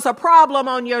was a problem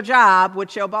on your job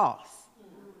with your boss.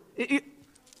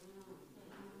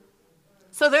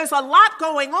 So there's a lot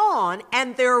going on,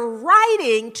 and they're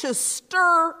writing to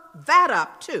stir that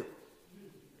up too.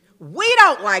 We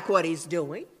don't like what he's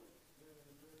doing,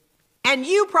 and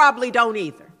you probably don't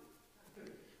either.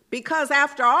 Because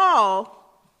after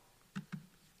all,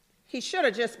 he should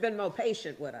have just been more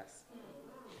patient with us.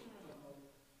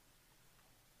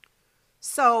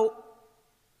 So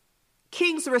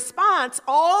King's response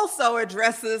also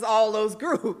addresses all those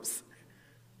groups.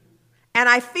 And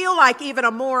I feel like even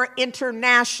a more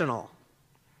international.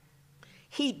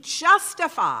 He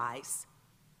justifies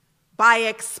by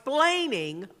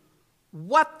explaining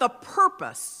what the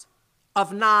purpose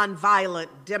of nonviolent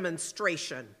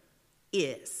demonstration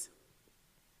is.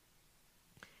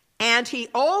 And he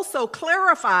also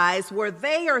clarifies where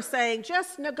they are saying,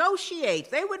 just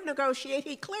negotiate. They would negotiate.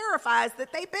 He clarifies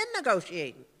that they've been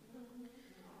negotiating.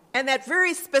 And that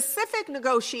very specific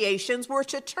negotiations were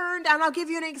to turn down, I'll give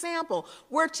you an example,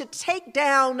 were to take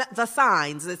down the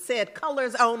signs that said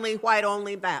colors only, white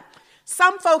only, that.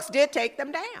 Some folks did take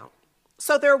them down.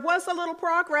 So there was a little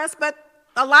progress, but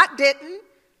a lot didn't.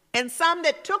 And some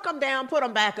that took them down put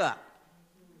them back up.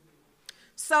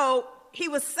 So he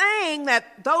was saying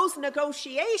that those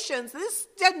negotiations, this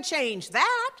doesn't change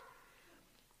that.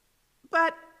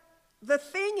 But the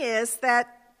thing is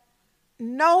that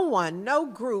no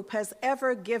group has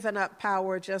ever given up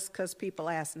power just because people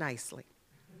ask nicely.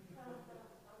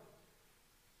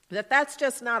 That's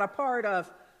just not a part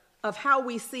of how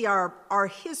we see our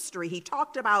history. He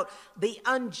talked about the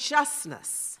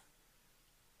unjustness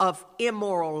of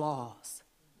immoral laws.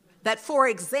 That, for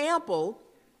example,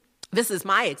 this is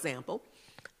my example,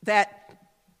 that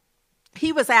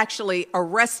he was actually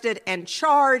arrested and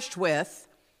charged with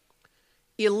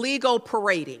illegal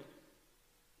parading,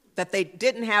 that they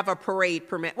didn't have a parade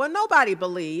permit. Well, nobody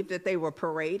believed that they were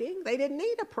parading. They didn't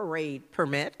need a parade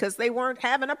permit because they weren't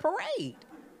having a parade.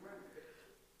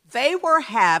 They were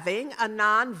having a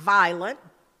nonviolent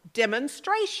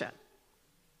demonstration.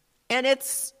 And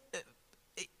it's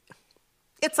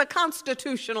a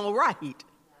constitutional right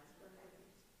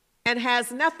and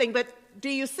has nothing. But do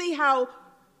you see how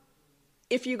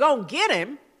if you're going to get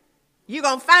him, you're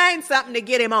going to find something to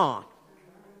get him on?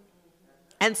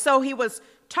 And so he was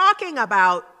talking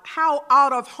about how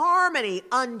out of harmony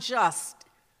unjust,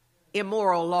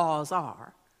 immoral laws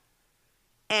are,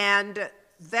 and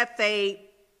that they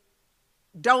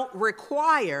don't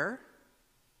require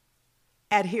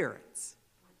adherence.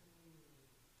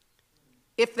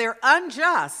 If they're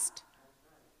unjust,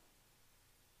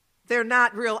 they're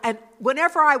not real. And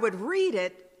whenever I would read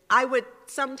it, I would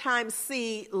sometimes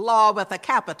see law with a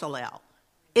capital L.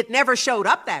 It never showed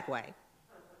up that way.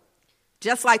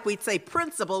 Just like we'd say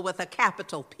principle with a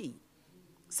capital P.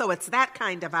 So it's that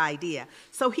kind of idea.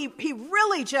 So he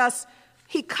really just,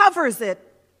 he covers it,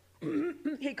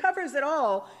 he covers it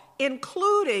all,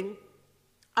 including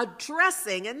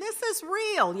addressing, and this is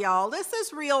real, y'all. This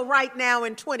is real right now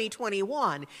in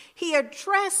 2021. He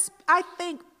addressed, I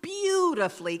think,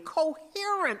 beautifully,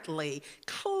 coherently,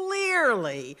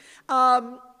 clearly.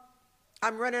 I'm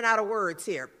running out of words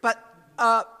here, but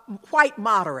white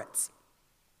moderates,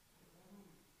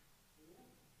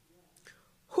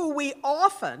 who we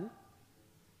often,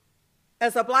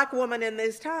 as a black woman in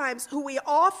these times, who we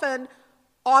often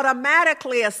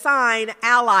automatically assign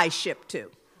allyship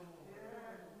to.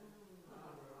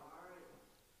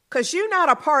 Because you're not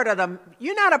a part of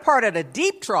the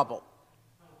deep trouble.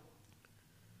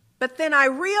 But then I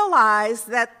realized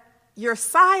that your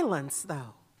silence,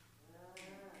 though,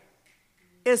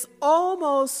 is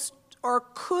almost or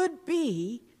could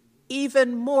be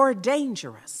even more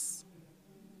dangerous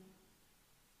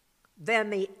than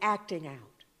the acting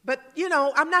out. But,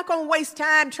 I'm not going to waste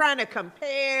time trying to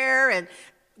compare and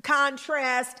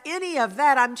contrast any of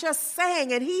that. I'm just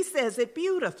saying, and he says it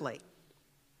beautifully.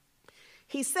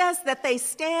 He says that they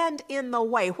stand in the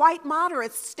way. White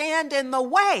moderates stand in the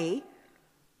way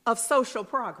of social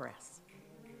progress.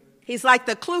 He's like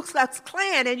the Ku Klux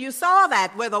Klan, and you saw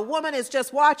that where the woman is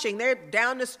just watching. They're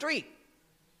down the street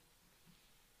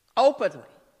openly.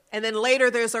 And then later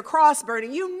there's a cross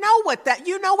burning. You know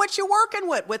what you're working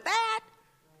with that.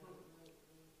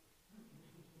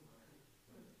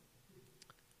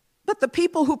 But the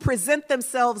people who present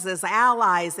themselves as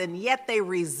allies and yet they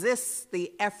resist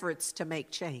the efforts to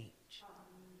make change.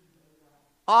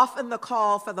 Often the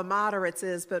call for the moderates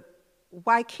is, but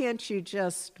why can't you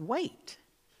just wait?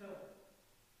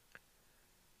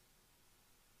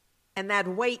 And that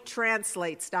wait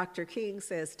translates, Dr. King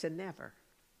says, to never.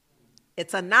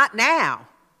 It's a not now.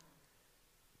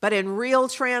 But in real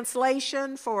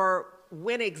translation for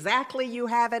when exactly you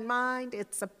have in mind,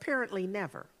 it's apparently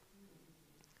never.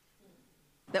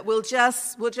 That we'll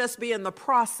just be in the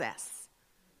process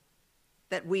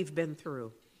that we've been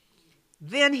through.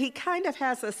 Then he kind of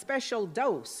has a special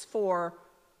dose for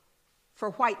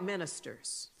white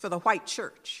ministers, for the white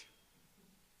church.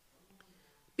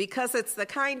 Because it's the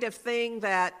kind of thing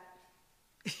that,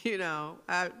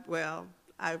 I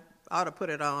ought to put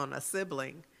it on a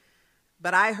sibling.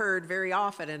 But I heard very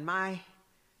often in my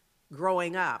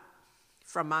growing up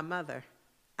from my mother,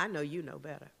 I know you know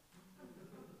better.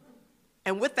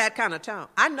 And with that kind of tone,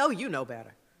 I know you know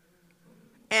better.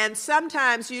 And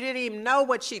sometimes you didn't even know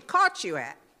what she caught you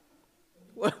at.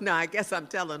 Well, no, I guess I'm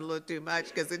telling a little too much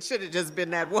because it should have just been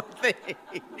that one thing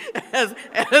as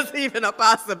even a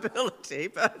possibility.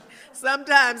 But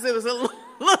sometimes it was a little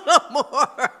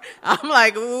more. I'm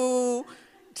like, ooh,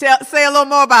 say a little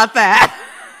more about that.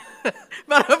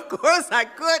 But of course I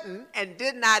couldn't and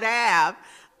did not have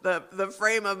the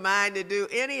frame of mind to do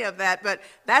any of that. But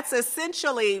that's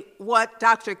essentially what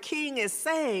Dr. King is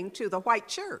saying to the white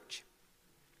church.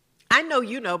 I know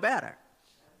you know better.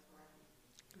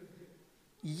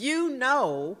 You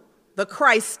know the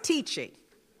Christ teaching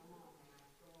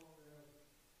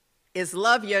is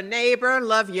love your neighbor,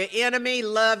 love your enemy,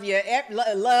 love.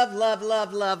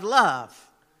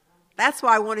 That's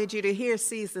why I wanted you to hear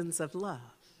Seasons of Love.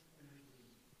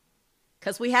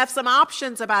 Because we have some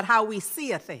options about how we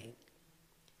see a thing.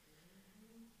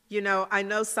 I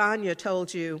know Sonia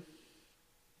told you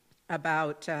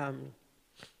about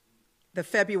the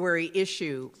February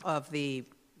issue of the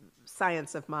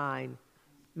Science of Mind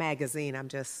magazine. I'm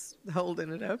just holding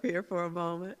it up here for a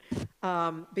moment.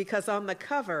 Because on the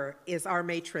cover is our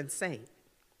matron saint,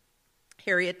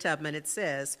 Harriet Tubman. It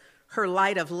says, her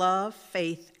light of love,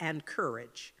 faith, and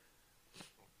courage.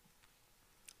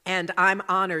 And I'm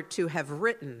honored to have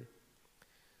written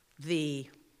the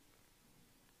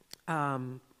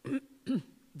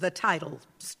title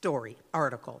story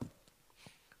article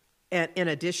in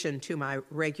addition to my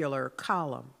regular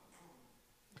column.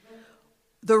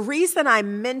 The reason I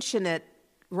mention it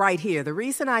right here, the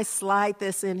reason I slide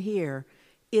this in here,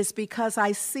 is because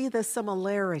I see the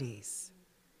similarities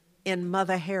in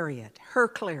Mother Harriet, her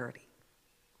clarity,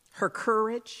 her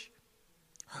courage,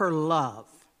 her love,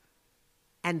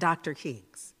 and Dr.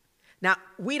 King's. Now,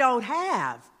 we don't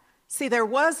have, see, there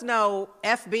was no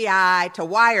FBI to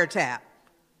wiretap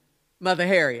Mother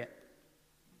Harriet.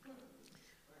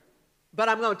 But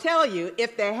I'm going to tell you,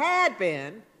 if there had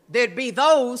been, there'd be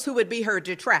those who would be her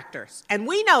detractors. And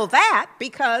we know that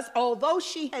because although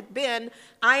she had been,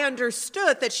 I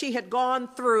understood that she had gone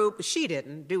through, she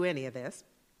didn't do any of this,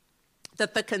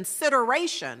 that the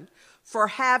consideration for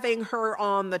having her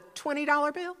on the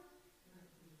 $20 bill,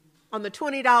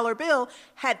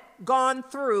 had gone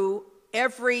through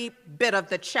every bit of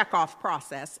the checkoff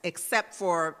process except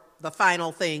for the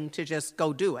final thing to just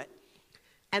go do it.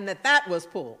 And that was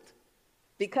pulled.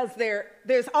 Because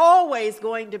there's always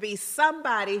going to be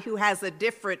somebody who has a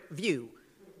different view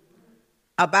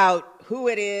about who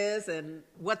it is and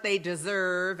what they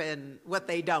deserve and what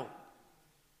they don't.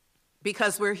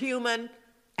 Because we're human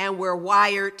and we're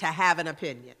wired to have an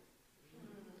opinion.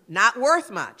 Not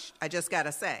worth much, I just got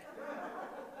to say.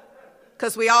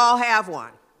 Because we all have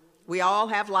one. We all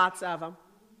have lots of them.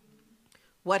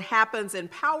 What happens in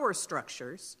power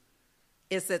structures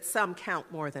is that some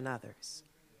count more than others.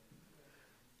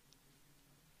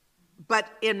 But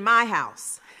in my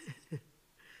house,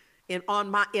 in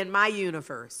my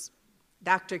universe,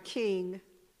 Dr. King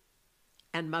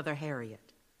and Mother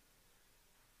Harriet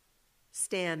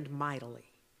stand mightily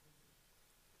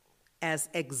as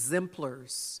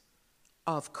exemplars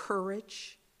of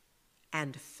courage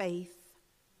and faith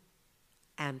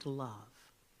and love.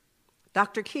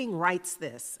 Dr. King writes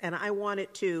this, and I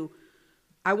want to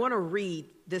read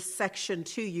this section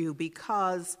to you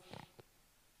because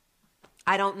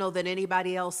I don't know that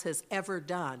anybody else has ever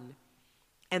done.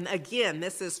 And again,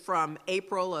 this is from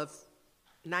April of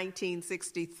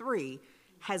 1963,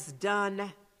 has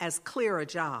done as clear a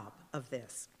job of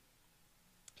this.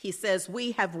 He says,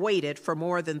 "We have waited for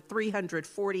more than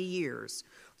 340 years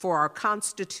for our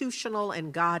constitutional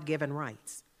and God-given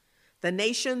rights. The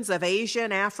nations of Asia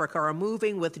and Africa are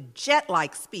moving with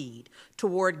jet-like speed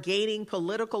toward gaining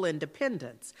political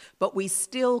independence, but we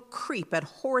still creep at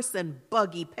horse and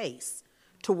buggy pace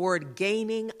toward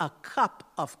gaining a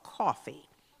cup of coffee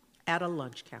at a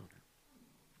lunch counter.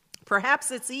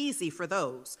 Perhaps it's easy for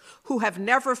those who have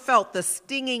never felt the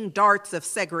stinging darts of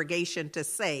segregation to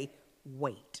say,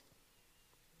 wait.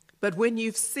 But when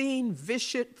you've seen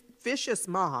vicious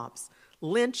mobs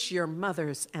lynch your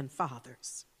mothers and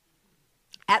fathers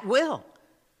at will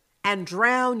and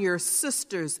drown your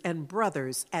sisters and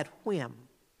brothers at whim,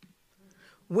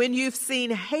 when you've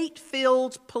seen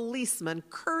hate-filled policemen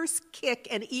curse, kick,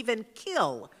 and even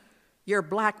kill your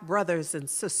black brothers and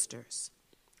sisters,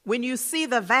 when you see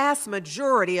the vast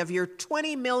majority of your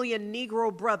 20 million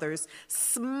Negro brothers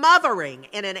smothering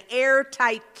in an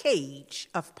airtight cage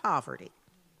of poverty,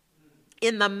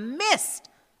 in the midst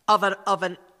of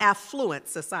an affluent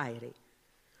society,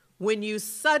 when you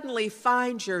suddenly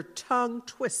find your tongue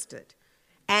twisted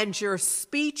and your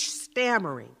speech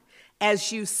stammering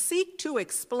as you seek to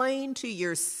explain to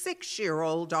your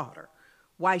 6-year-old daughter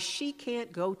why she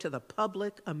can't go to the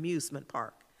public amusement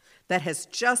park that has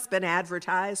just been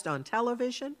advertised on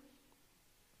television,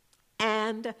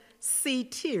 and see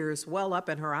tears well up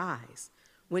in her eyes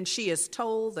when she is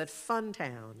told that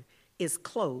Funtown is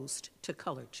closed to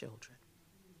colored children,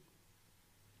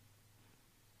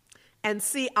 and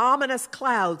see ominous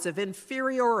clouds of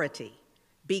inferiority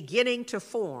beginning to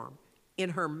form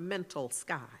in her mental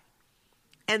sky,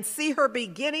 and see her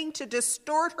beginning to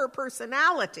distort her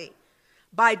personality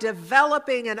by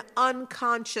developing an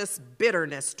unconscious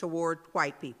bitterness toward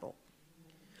white people.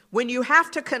 When you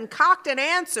have to concoct an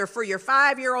answer for your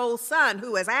 5-year-old son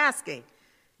who is asking,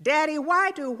 Daddy,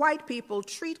 why do white people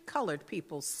treat colored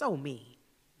people so mean?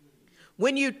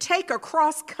 When you take a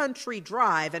cross-country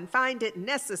drive and find it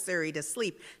necessary to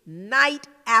sleep night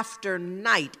after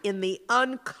night in the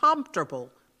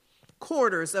uncomfortable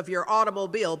quarters of your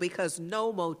automobile because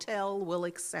no motel will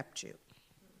accept you.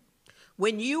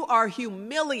 When you are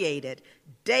humiliated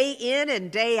day in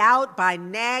and day out by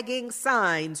nagging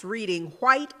signs reading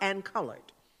white and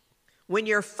colored. When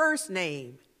your first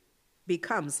name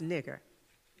becomes nigger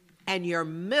and your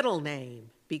middle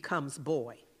name becomes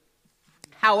boy.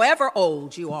 However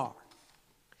old you are,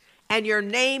 and your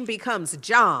name becomes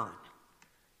John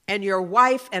and your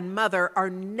wife and mother are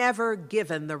never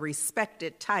given the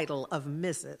respected title of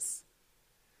Mrs.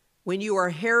 When you are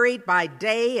harried by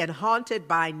day and haunted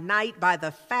by night by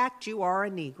the fact you are a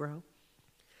Negro,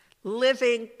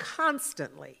 living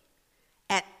constantly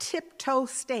at tiptoe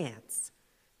stance,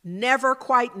 never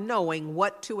quite knowing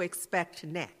what to expect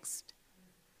next,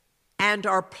 and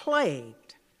are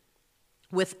plagued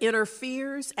with inner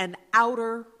fears and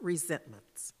outer resentments.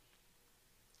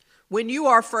 When you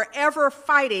are forever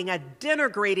fighting a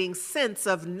denigrating sense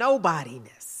of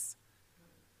nobodiness,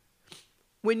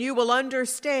 when you will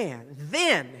understand,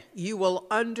 then you will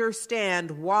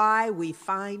understand why we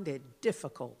find it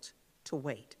difficult to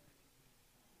wait.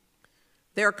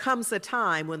 There comes a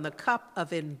time when the cup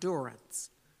of endurance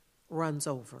runs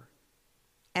over,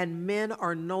 and men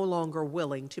are no longer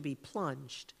willing to be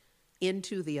plunged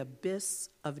into the abyss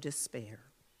of despair.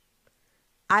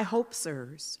 I hope,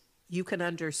 sirs, you can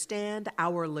understand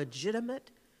our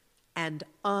legitimate and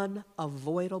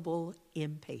unavoidable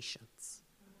impatience.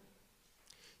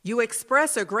 You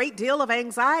express a great deal of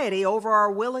anxiety over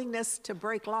our willingness to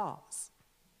break laws.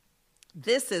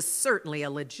 This is certainly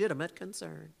a legitimate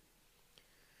concern.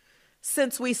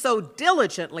 Since we so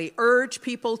diligently urge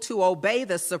people to obey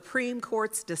the Supreme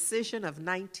Court's decision of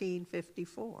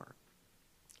 1954,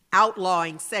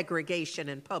 outlawing segregation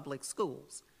in public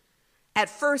schools, at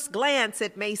first glance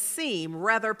it may seem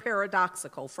rather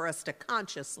paradoxical for us to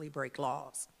consciously break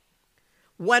laws.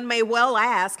 One may well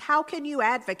ask, how can you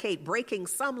advocate breaking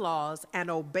some laws and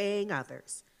obeying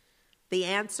others? The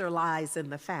answer lies in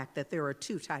the fact that there are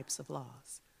two types of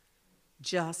laws: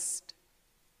 just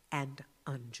and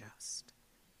unjust.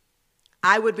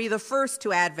 I would be the first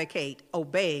to advocate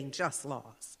obeying just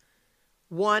laws.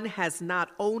 One has not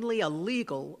only a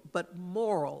legal but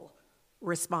moral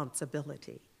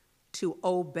responsibility to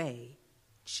obey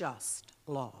just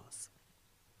laws.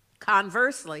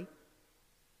 Conversely,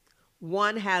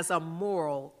 one has a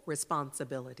moral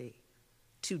responsibility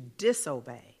to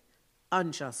disobey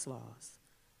unjust laws.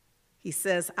 He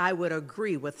says, I would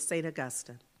agree with St.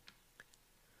 Augustine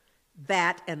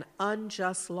that an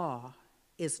unjust law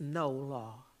is no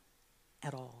law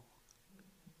at all.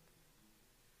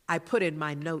 I put in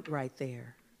my note right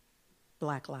there,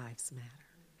 Black Lives Matter.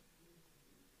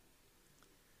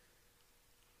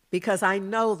 Because I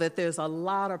know that there's a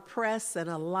lot of press and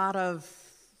a lot of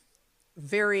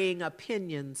varying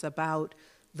opinions about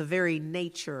the very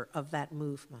nature of that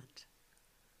movement.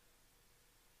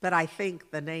 But I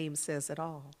think the name says it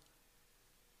all.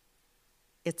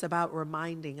 It's about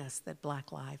reminding us that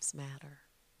Black lives matter.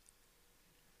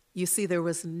 You see, there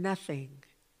was nothing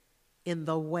in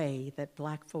the way that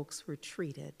Black folks were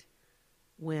treated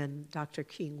when Dr.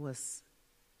 King was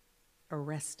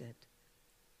arrested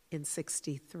in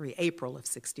 63, April of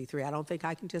 63. I don't think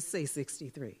I can just say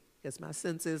 63, because my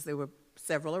sense is there were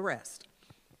several arrests.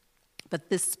 But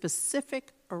this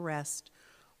specific arrest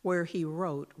where he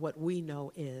wrote what we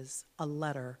know is a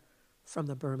letter from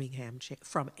a Birmingham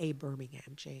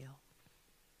jail,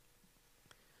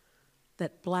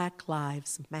 that Black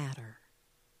Lives Matter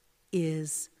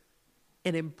is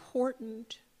an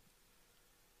important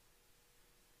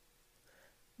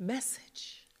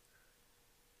message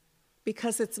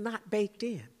because it's not baked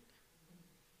in.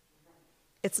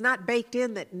 It's not baked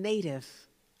in that Native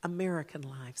American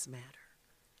lives matter.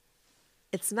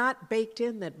 It's not baked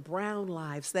in that brown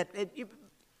lives,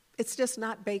 it's just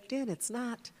not baked in. It's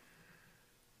not.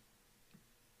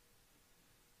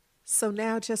 So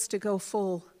now just to go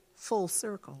full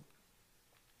circle,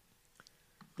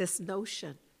 this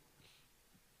notion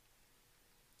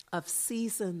of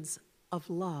seasons of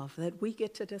love that we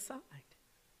get to decide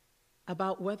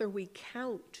about whether we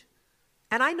count,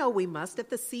 and I know we must at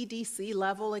the CDC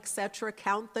level, et cetera,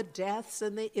 count the deaths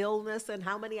and the illness and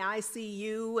how many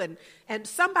ICU and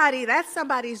that's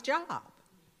somebody's job.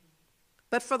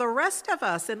 But for the rest of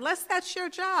us, unless that's your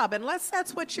job, unless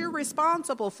that's what you're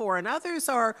responsible for, and others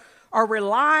are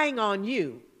relying on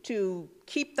you to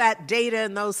keep that data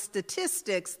and those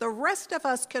statistics, the rest of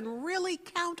us can really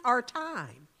count our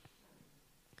time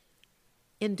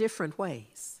in different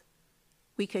ways.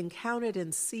 We can count it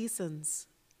in seasons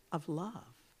of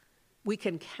love. We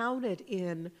can count it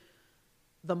in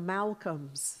the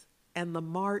Malcolms and the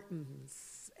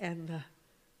Martins and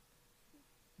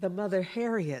the Mother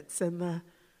Harriets and the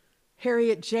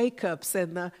Harriet Jacobs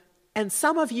and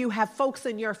some of you have folks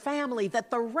in your family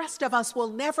that the rest of us will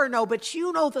never know, but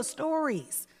you know the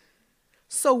stories.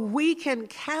 So we can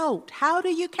count. How do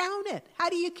you count it? How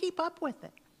do you keep up with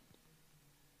it?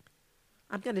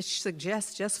 I'm going to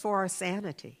suggest, just for our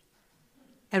sanity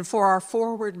and for our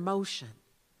forward motion,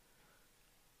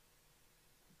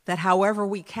 that however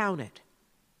we count it,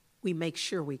 we make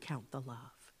sure we count the love.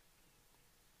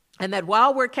 And that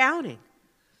while we're counting,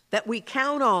 that we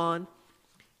count on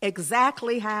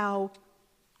exactly how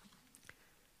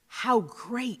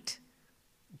great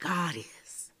God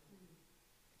is.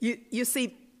 You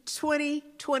see,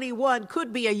 2021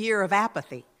 could be a year of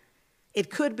apathy. It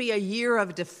could be a year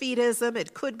of defeatism.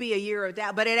 It could be a year of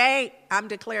doubt, but it ain't. I'm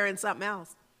declaring something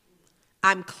else.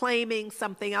 I'm claiming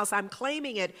something else. I'm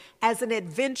claiming it as an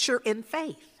adventure in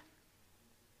faith.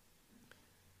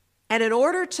 And in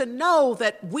order to know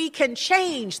that we can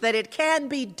change, that it can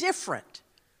be different,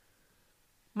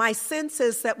 my sense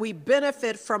is that we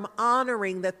benefit from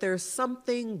honoring that there's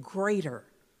something greater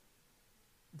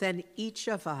than each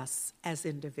of us as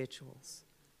individuals.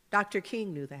 Dr.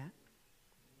 King knew that.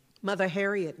 Mother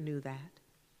Harriet knew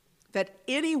that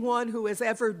anyone who has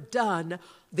ever done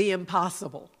the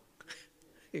impossible,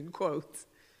 in quotes,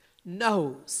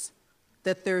 knows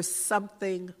that there's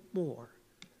something more.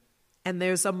 And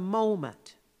there's a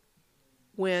moment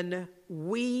when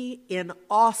we, in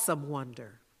awesome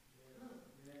wonder,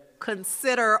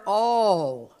 consider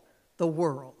all the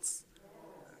worlds.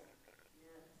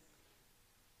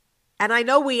 And I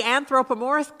know we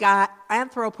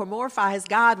anthropomorphize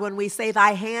God when we say,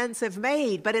 thy hands have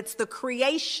made, but it's the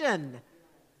creation.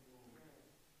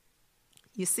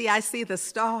 You see, I see the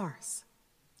stars.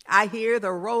 I hear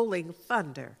the rolling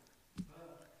thunder.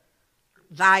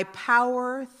 Thy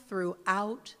power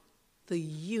throughout the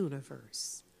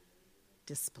universe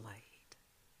displayed.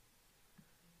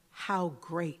 How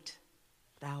great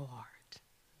thou art.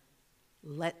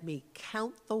 Let me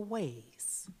count the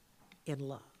ways in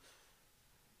love.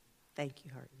 Thank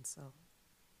you, heart and soul.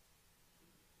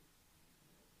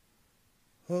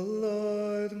 Oh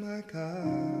Lord, my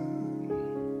God,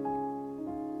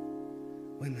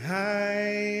 when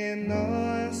I in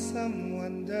awesome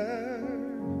wonder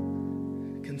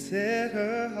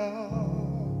consider all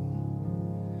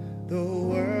the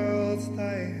worlds thy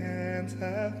hands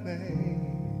have made,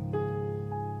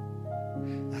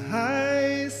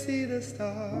 I see the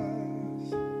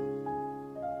stars,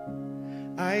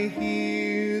 I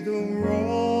hear the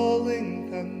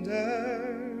rolling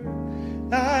thunder,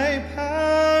 thy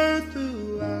power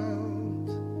throughout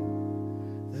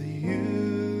the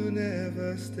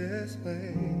universe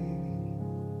displayed.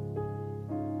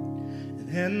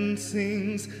 And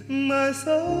sings my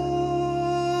soul,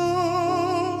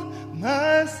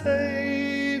 my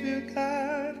Savior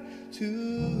God,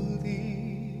 to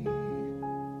thee.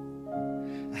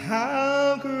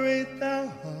 How great thou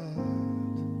art,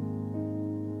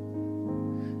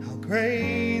 how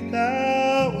great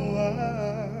thou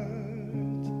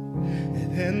art.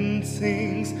 And then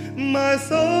sings my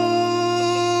soul,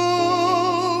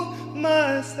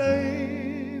 my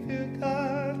Savior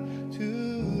God,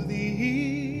 to thee.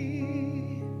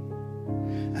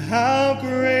 How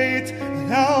great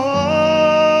thou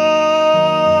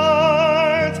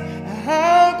art,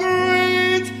 how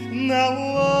great thou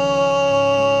art.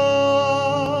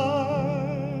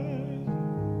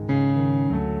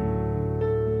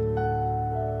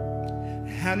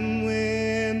 And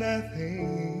when I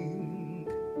think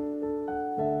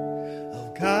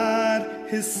of God,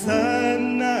 his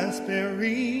Son us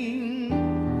bearing,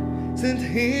 sent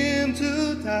him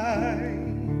to die,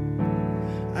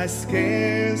 I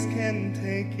scarce can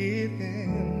take it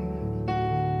in,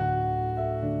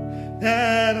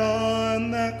 that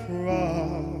on the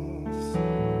cross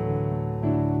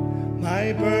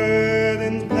my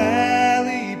burdens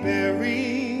gladly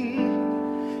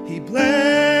bearing, he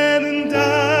bled and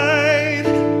died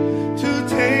to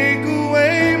take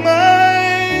away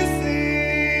my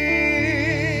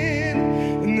sin,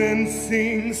 and then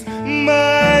sings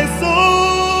my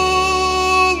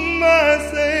soul, my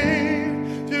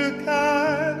Savior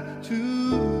God,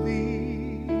 to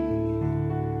thee.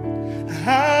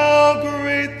 How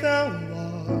great thou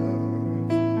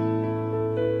art,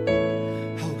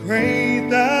 how great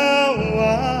thou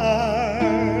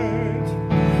art.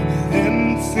 And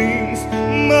then sings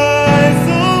my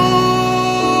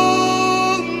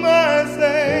soul, my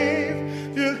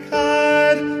Savior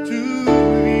God, to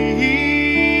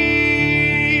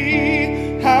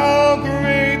thee. How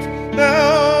great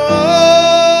thou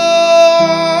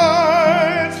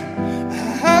art,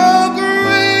 how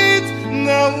great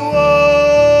thou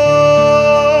art,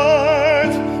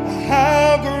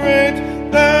 how great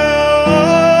thou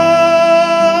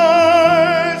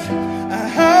art,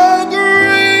 how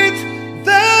great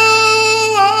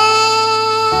thou art.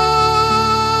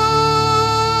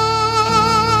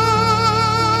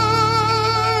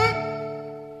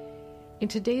 In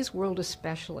today's world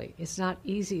especially, it's not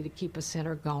easy to keep a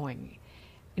center going.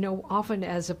 often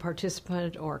as a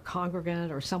participant or a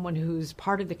congregant or someone who's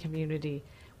part of the community,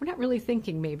 we're not really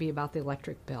thinking maybe about the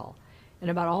electric bill and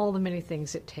about all the many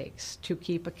things it takes to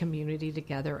keep a community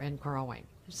together and growing.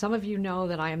 Some of you know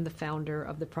that I am the founder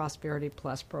of the Prosperity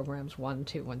Plus programs 1,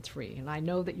 2, and 3, and I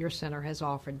know that your center has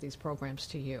offered these programs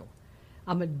to you.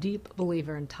 I'm a deep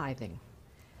believer in tithing,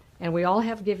 and we all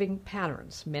have giving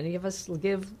patterns. Many of us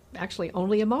give actually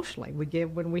only emotionally. We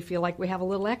give when we feel like we have a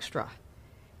little extra.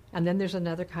 And then there's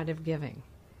another kind of giving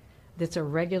that's a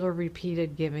regular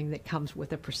repeated giving that comes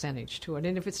with a percentage to it.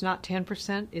 And if it's not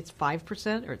 10%, it's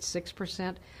 5% or it's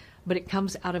 6%, but it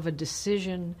comes out of a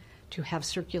decision to have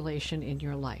circulation in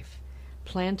your life,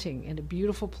 planting in a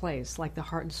beautiful place like the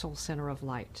Heart and Soul Center of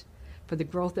Light for the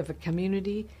growth of a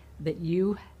community that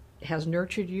has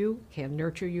nurtured you, can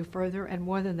nurture you further, and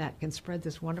more than that, can spread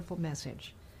this wonderful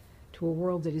message to a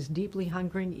world that is deeply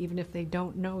hungering, even if they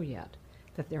don't know yet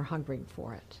that they're hungering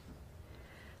for it.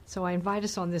 So I invite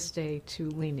us on this day to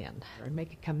lean in and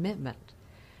make a commitment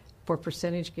for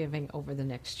percentage giving over the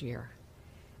next year.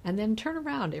 And then turn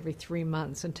around every 3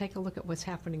 months and take a look at what's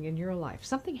happening in your life.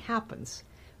 Something happens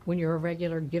when you're a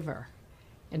regular giver.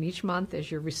 And each month, as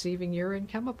you're receiving your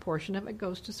income, a portion of it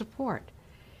goes to support.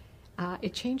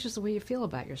 It changes the way you feel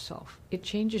about yourself. It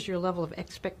changes your level of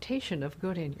expectation of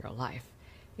good in your life.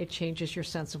 It changes your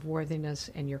sense of worthiness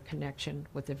and your connection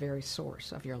with the very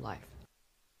source of your life.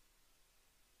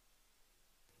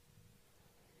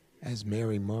 As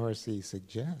Mary Morrissey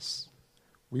suggests,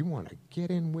 we want to get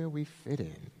in where we fit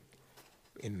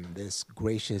in this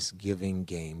gracious giving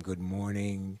game. Good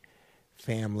morning,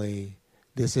 family.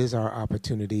 This is our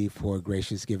opportunity for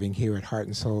gracious giving here at Heart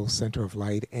and Soul Center of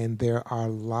Light, and there are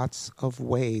lots of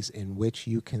ways in which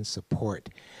you can support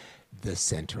the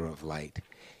Center of Light.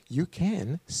 You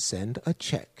can send a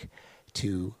check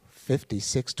to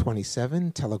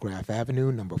 5627 Telegraph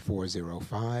Avenue, number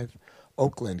 405,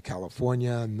 Oakland,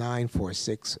 California,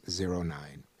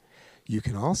 94609. You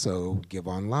can also give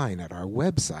online at our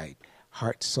website,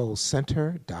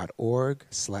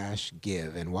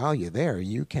 heartsoulcenter.org/give. And while you're there,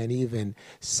 you can even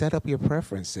set up your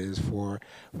preferences for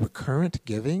recurrent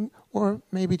giving or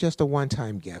maybe just a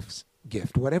one-time gift,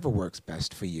 whatever works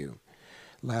best for you.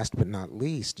 Last but not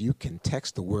least, you can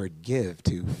text the word GIVE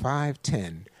to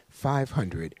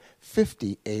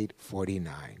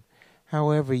 510-500-5849.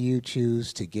 However you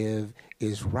choose to give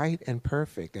is right and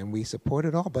perfect, and we support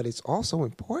it all. But it's also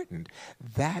important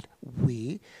that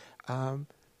we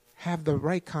have the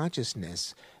right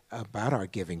consciousness about our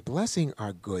giving, blessing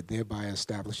our good, thereby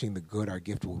establishing the good our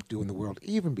gift will do in the world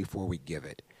even before we give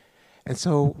it. And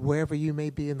so wherever you may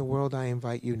be in the world, I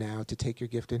invite you now to take your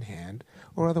gift in hand,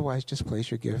 or otherwise just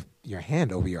place your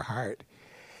hand over your heart,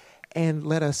 and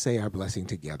let us say our blessing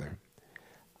together.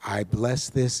 I bless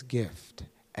this gift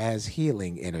as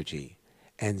healing energy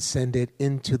and send it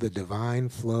into the divine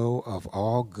flow of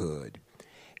all good.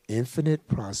 Infinite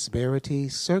prosperity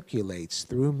circulates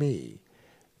through me,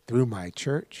 through my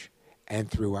church,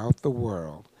 and throughout the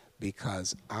world,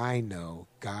 because I know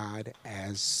God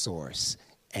as source.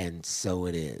 And so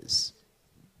it is.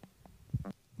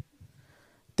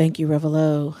 Thank you,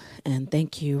 Revelo, and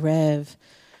thank you, Rev,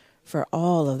 for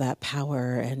all of that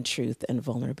power and truth and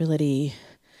vulnerability.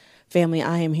 Family,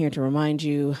 I am here to remind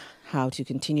you how to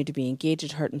continue to be engaged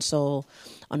at Heart and Soul.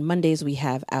 On Mondays, we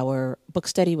have our book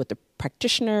study with the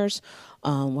practitioners,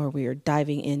 where we are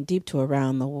diving in deep to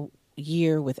Around the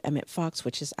Year with Emmett Fox,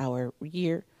 which is our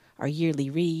yearly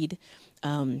read.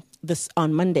 This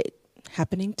on Monday,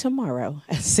 happening tomorrow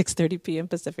at 6:30 p.m.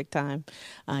 Pacific time.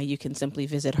 You can simply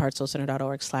visit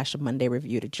heartsoulcenter.org/Monday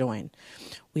Review to join.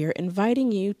 We are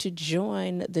inviting you to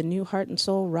join the new Heart and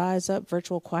Soul Rise Up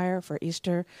virtual choir for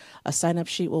Easter. A sign-up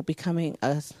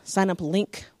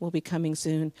link will be coming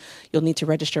soon. You'll need to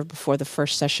register before the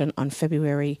first session on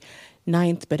February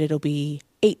 9th, but it'll be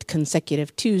 8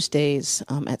 consecutive Tuesdays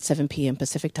at 7 p.m.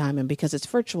 Pacific time. And because it's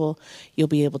virtual, you'll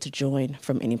be able to join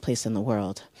from any place in the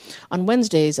world. On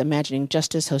Wednesdays, Imagining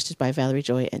Justice, hosted by Valerie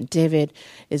Joy and David,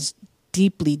 is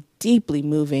deeply, deeply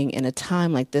moving. In a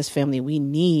time like this, family, we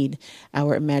need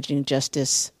our Imagining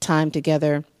Justice time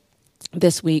together.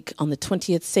 This week on the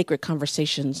 20th, Sacred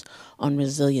Conversations on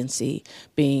Resiliency,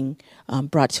 being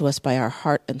brought to us by our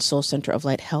Heart and Soul Center of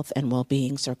Light Health and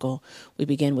Wellbeing Circle. We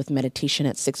begin with meditation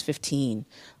at 6:15,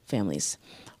 families.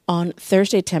 On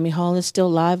Thursday, Tammy Hall is still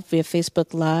live via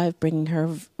Facebook Live, bringing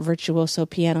her virtuoso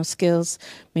piano skills.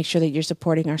 Make sure that you're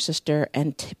supporting our sister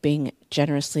and tipping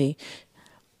generously.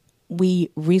 We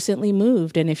recently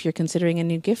moved, and if you're considering a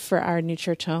new gift for our new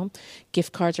church home,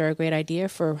 gift cards are a great idea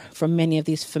from many of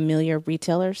these familiar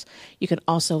retailers. You can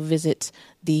also visit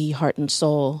the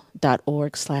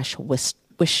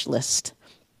heartandsoul.org/wish list.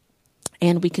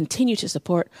 And we continue to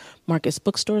support Marcus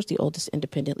Bookstores, the oldest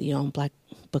independently owned Black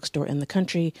bookstore in the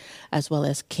country, as well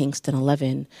as Kingston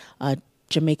 11,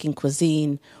 Jamaican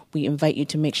Cuisine. We invite you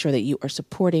to make sure that you are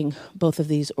supporting both of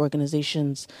these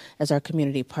organizations as our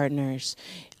community partners.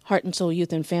 Heart and Soul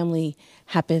Youth and Family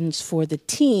happens for the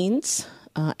teens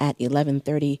at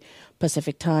 11:30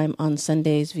 Pacific time on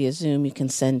Sundays via Zoom. You can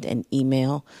send an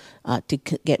email to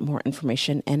get more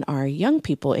information. And our young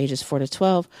people, ages 4 to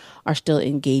 12, are still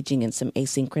engaging in some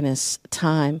asynchronous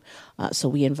time. So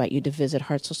we invite you to visit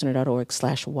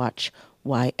heartsoulcenter.org/watch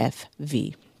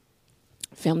YFV.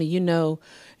 Family, you know,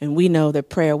 and we know that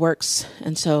prayer works.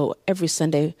 And so every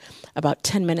Sunday, about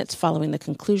 10 minutes following the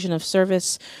conclusion of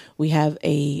service, we have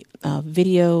a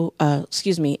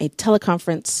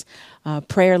teleconference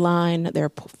prayer line. There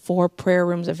are 4 prayer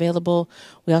rooms available.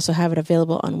 We also have it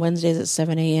available on Wednesdays at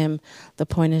 7 a.m. The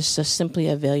point is to simply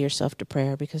avail yourself to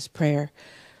prayer, because prayer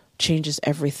changes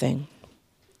everything.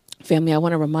 Family, I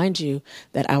want to remind you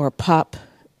that our POP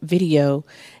video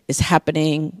is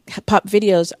happening. Pop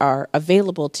videos are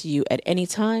available to you at any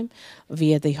time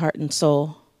via the Heart and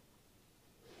Soul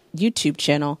YouTube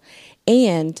channel.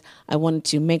 And I wanted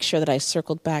to make sure that I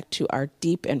circled back to our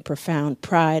deep and profound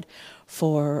pride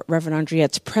for Reverend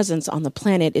Andriette's presence on the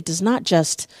planet. It does not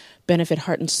just benefit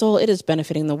Heart and Soul, it is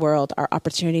benefiting the world. Our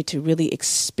opportunity to really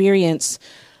experience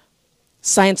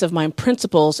science of mind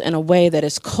principles in a way that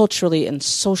is culturally and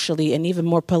socially and even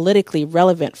more politically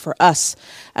relevant for us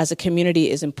as a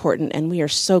community is important. And we are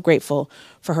so grateful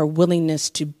for her willingness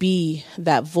to be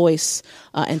that voice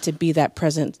and to be that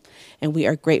presence. And we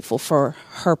are grateful for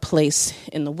her place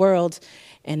in the world.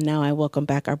 And now I welcome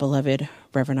back our beloved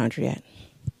Reverend Andriette.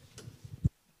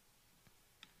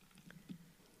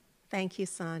 Thank you,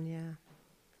 Sonia.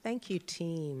 Thank you,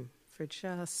 team, for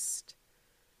just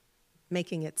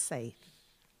making it safe.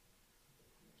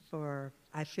 For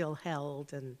I feel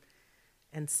held and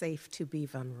safe to be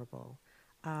vulnerable.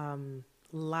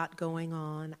 Lot going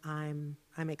on. I'm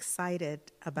excited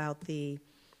about the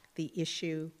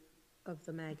issue of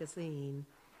the magazine,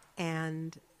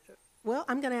 and well,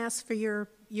 I'm going to ask for your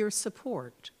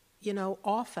support. You know,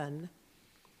 often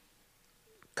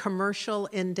commercial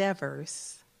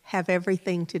endeavors have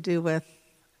everything to do with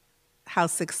how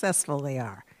successful they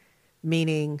are,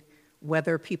 meaning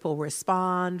whether people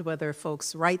respond, whether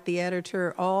folks write the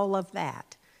editor, all of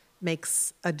that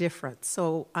makes a difference.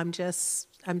 So I'm just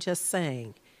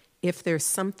saying, if there's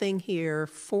something here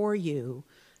for you,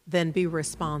 then be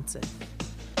responsive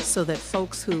so that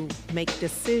folks who make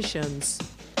decisions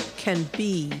can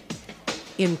be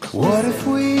inclusive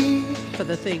for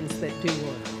the things that do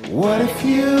work. What if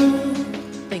you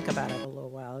think about it a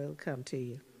little while, it'll come to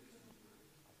you.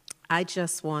 I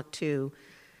just want to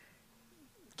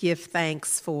give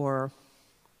thanks for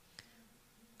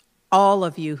all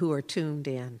of you who are tuned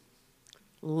in.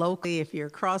 Locally, if you're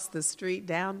across the street,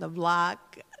 down the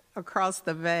block, across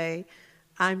the bay,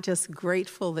 I'm just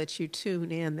grateful that you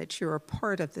tune in, that you're a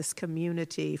part of this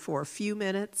community for a few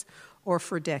minutes or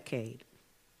for a decade.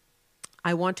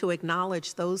 I want to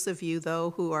acknowledge those of you, though,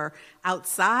 who are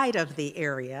outside of the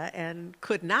area and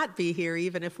could not be here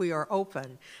even if we are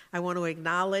open. I want to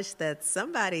acknowledge that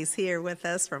somebody's here with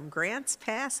us from Grants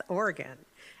Pass, Oregon,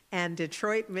 and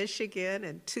Detroit, Michigan,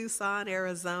 and Tucson,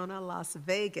 Arizona, Las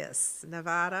Vegas,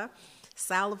 Nevada,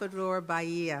 Salvador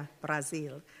Bahia,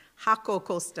 Brazil, Jaco,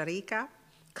 Costa Rica,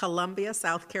 Columbia,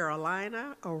 South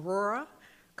Carolina, Aurora,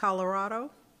 Colorado,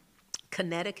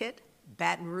 Connecticut,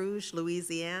 Baton Rouge,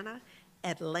 Louisiana,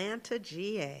 Atlanta,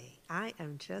 GA. I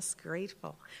am just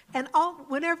grateful. And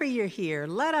whenever you're here,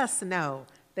 let us know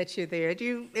that you're there.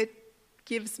 It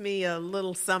gives me a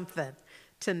little something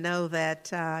to know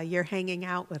that you're hanging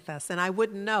out with us, and I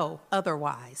wouldn't know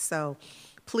otherwise. So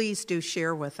please do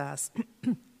share with us.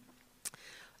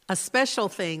 A special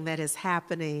thing that is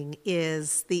happening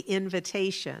is the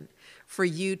invitation for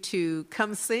you to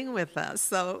come sing with us.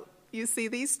 So you see,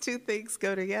 these two things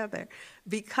go together.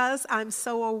 Because I'm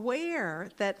so aware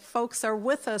that folks are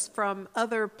with us from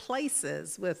other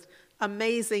places with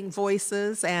amazing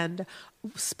voices and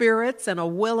spirits and a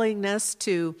willingness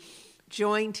to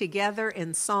join together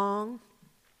in song.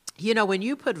 You know, when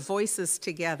you put voices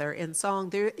together in song,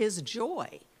 there is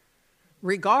joy.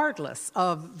 Regardless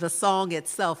of the song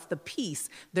itself, the piece,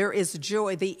 there is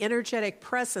joy. The energetic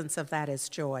presence of that is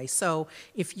joy. So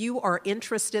if you are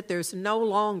interested, there's no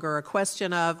longer a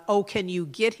question of, oh, can you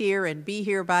get here and be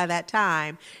here by that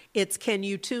time? It's, can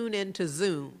you tune into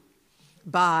Zoom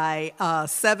by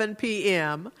 7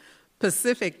 p.m.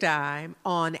 Pacific time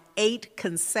on 8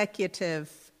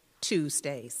 consecutive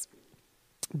Tuesdays,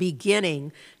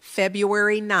 beginning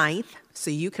February 9th.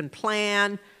 So you can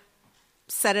plan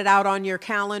set it out on your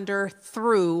calendar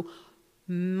through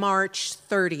March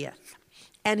 30th.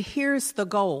 And here's the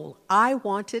goal. I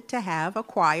wanted to have a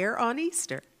choir on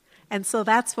Easter. And so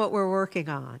that's what we're working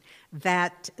on.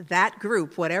 That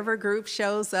group, whatever group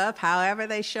shows up, however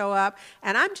they show up.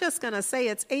 And I'm just going to say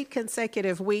it's 8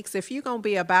 consecutive weeks. If you're going to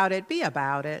be about it, be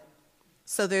about it.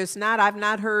 So I've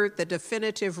not heard the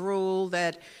definitive rule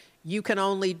that you can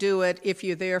only do it if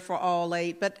you're there for all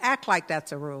 8, but act like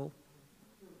that's a rule.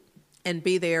 And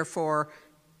be there for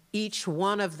each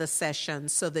one of the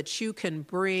sessions so that you can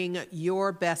bring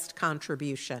your best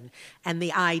contribution. And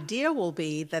the idea will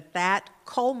be that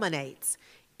culminates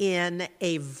in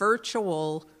a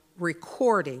virtual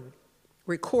recorded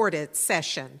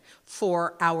session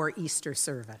for our Easter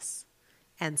service.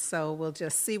 And so we'll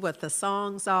just see what the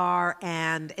songs are,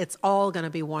 and it's all going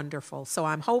to be wonderful. So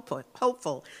I'm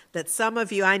hopeful that some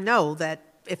of you, I know that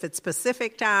if it's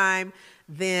Pacific time,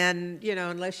 then,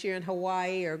 unless you're in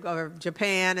Hawaii or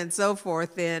Japan and so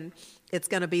forth, then it's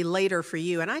going to be later for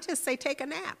you. And I just say take a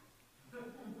nap.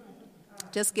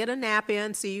 Just get a nap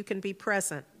in so you can be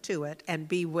present to it and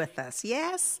be with us.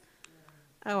 Yes?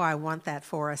 Oh, I want that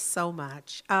for us so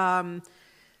much. I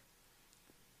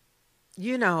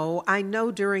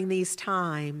know during these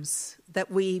times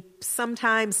that we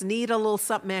sometimes need a little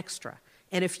something extra.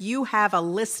 And if you have a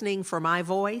listening for my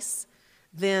voice,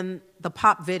 then the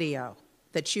pop video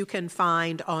that you can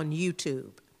find on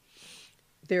YouTube.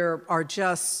 There are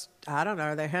just, I don't know,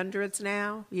 are there hundreds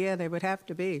now? Yeah, they would have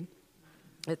to be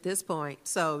at this point.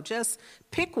 So just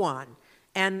pick one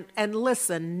and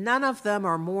listen. None of them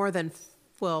are more than,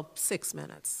 6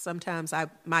 minutes. Sometimes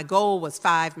my goal was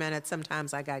 5 minutes.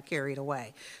 Sometimes I got carried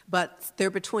away. But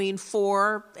they're between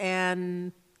 4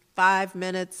 and 5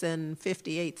 minutes and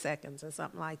 58 seconds or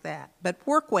something like that. But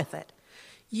work with it.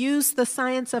 Use the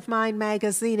Science of Mind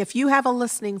magazine. If you have a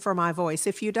listening for my voice,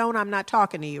 if you don't, I'm not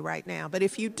talking to you right now. But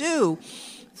if you do,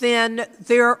 then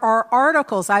there are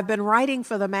articles. I've been writing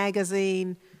for the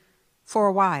magazine for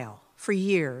a while, for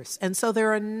years. And so there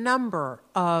are a number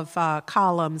of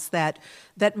columns that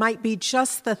might be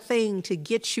just the thing to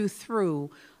get you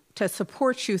through, to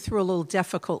support you through a little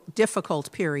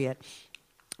difficult period.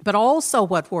 But also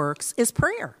what works is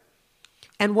prayer.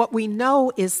 And what we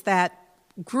know is that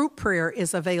group prayer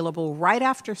is available right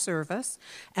after service,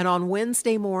 and on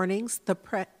Wednesday mornings, the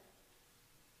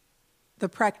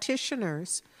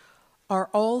practitioners are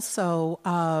also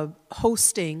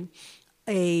hosting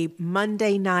a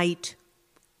Monday night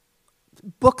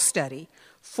book study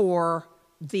for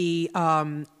the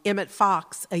Emmett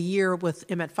Fox, A Year with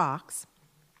Emmett Fox,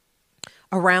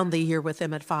 around the year with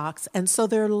Emmett Fox. And so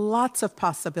there are lots of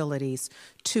possibilities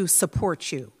to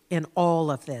support you in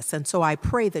all of this. And so I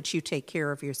pray that you take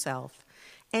care of yourself.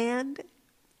 And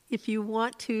if you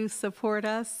want to support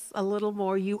us a little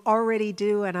more, you already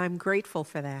do, and I'm grateful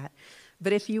for that.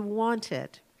 But if you want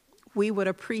it, we would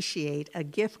appreciate a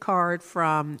gift card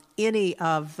from any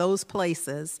of those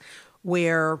places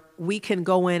where we can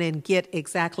go in and get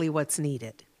exactly what's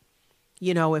needed.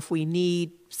 If we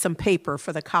need some paper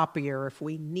for the copier, if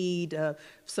we need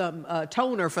some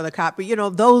toner for the copier,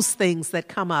 those things that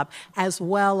come up, as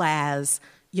well as,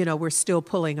 we're still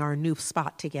pulling our new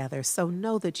spot together. So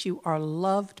know that you are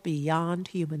loved beyond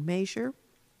human measure,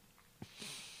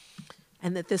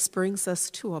 and that this brings us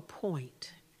to a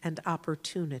point and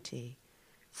opportunity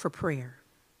for prayer.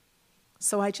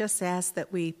 So I just ask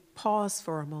that we pause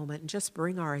for a moment and just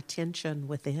bring our attention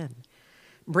within,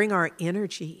 bring our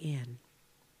energy in,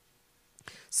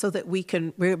 so that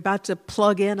we're about to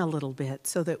plug in a little bit,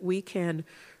 so that we can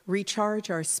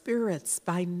recharge our spirits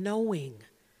by knowing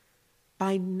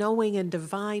in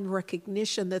divine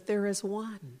recognition that there is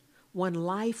one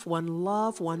life, one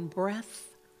love, one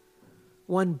breath,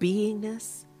 one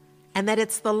beingness, and that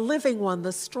it's the living one,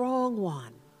 the strong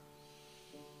one.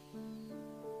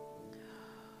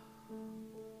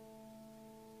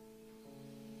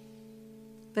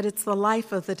 That it's the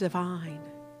life of the divine.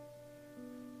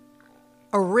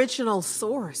 Original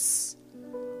source,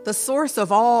 the source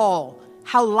of all,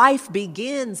 how life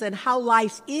begins and how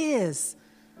life is,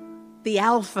 the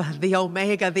Alpha, the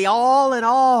Omega, the all in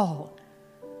all.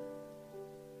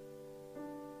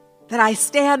 That I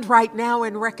stand right now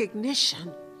in recognition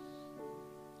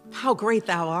of how great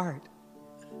thou art.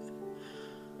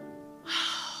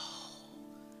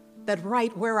 That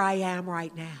right where I am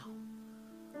right now,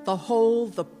 the whole,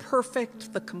 the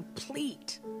perfect, the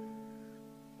complete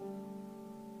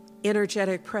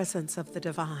energetic presence of the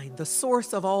divine, the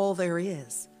source of all there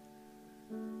is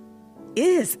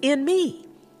in me,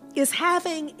 is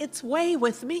having its way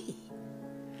with me.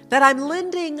 that I'm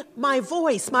lending my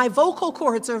voice. My vocal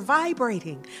cords are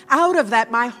vibrating out of that.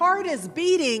 My heart is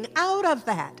beating out of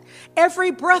that.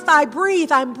 Every breath I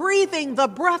breathe, I'm breathing the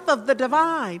breath of the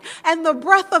divine. And the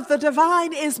breath of the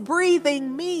divine is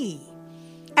breathing me.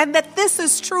 And that this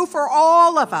is true for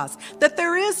all of us. That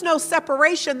there is no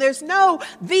separation. There's no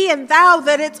thee and thou.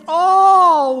 That it's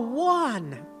all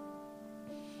one.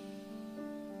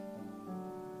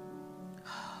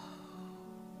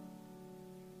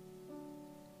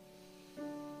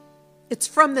 It's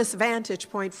from this vantage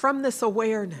point, from this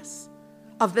awareness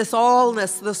of this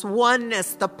allness, this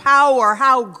oneness, the power,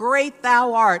 how great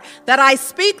thou art, that I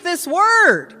speak this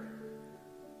word,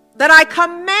 that I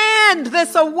command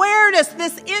this awareness,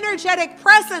 this energetic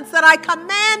presence, that I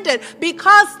command it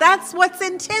because that's what's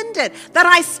intended, that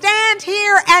I stand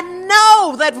here and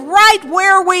know that right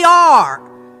where we are,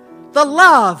 the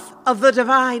love of the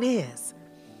divine is,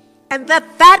 and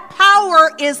that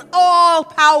power is all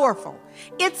powerful.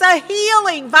 It's a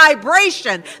healing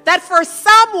vibration that for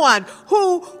someone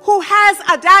who has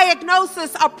a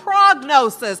diagnosis, a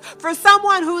prognosis, for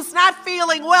someone who's not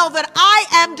feeling well, that I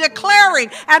am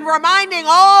declaring and reminding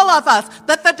all of us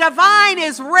that the divine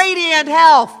is radiant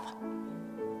health,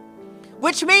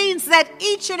 which means that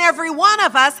each and every one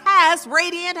of us has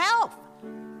radiant health,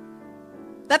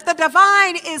 that the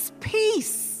divine is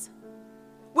peace,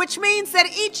 which means that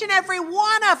each and every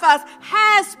one of us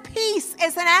has peace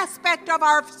as an aspect of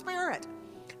our spirit.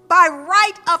 By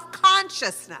right of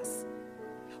consciousness,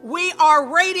 we are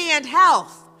radiant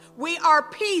health. We are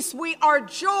peace. We are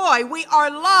joy. We are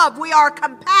love. We are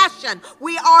compassion.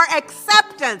 We are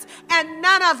acceptance. And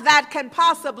none of that can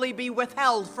possibly be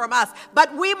withheld from us.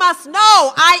 But we must know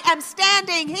I am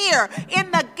standing here in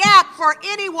the gap for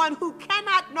anyone who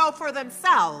cannot know for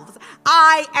themselves.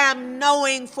 I am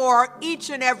knowing for each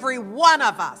and every one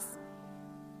of us.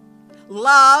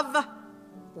 Love,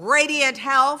 radiant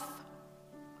health,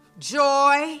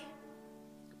 joy,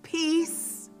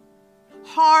 peace,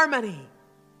 harmony,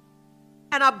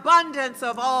 an abundance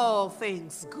of all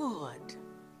things good.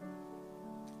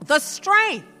 The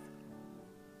strength,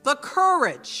 the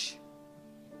courage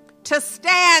to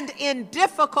stand in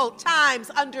difficult times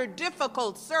under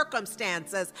difficult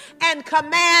circumstances and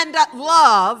command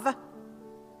love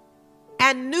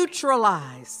and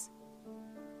neutralize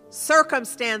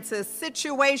circumstances,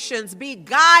 situations, be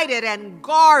guided and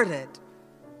guarded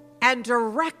and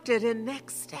directed in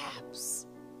next steps.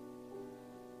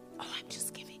 Oh, I'm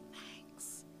just giving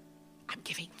thanks. I'm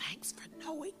giving thanks for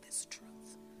knowing this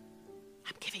truth.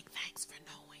 I'm giving thanks for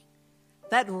knowing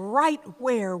that right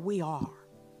where we are,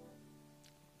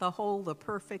 the whole, the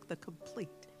perfect, the complete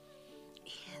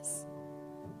is,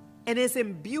 and is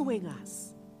imbuing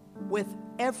us with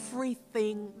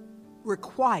everything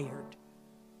required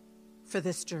for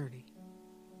this journey,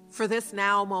 for this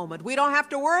now moment. We don't have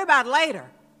to worry about later.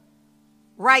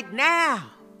 Right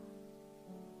now,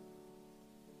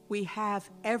 we have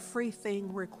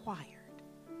everything required.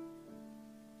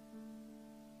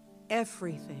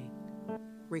 Everything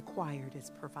required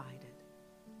is provided.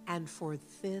 And for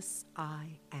this,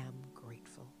 I am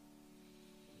grateful.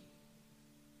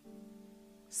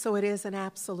 So it is an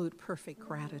absolute perfect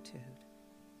gratitude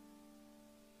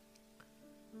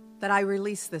that I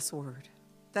release this word,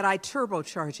 that I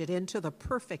turbocharge it into the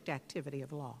perfect activity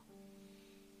of law,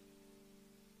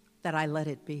 that I let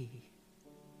it be,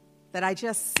 that I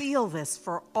just seal this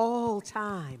for all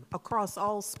time, across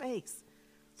all space,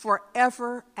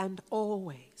 forever and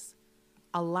always,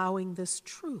 allowing this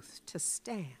truth to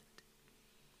stand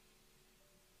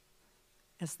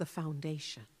as the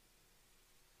foundation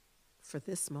for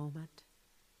this moment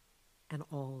and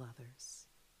all others.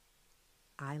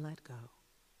 I let go.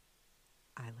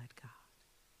 I let God.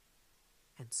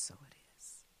 And so it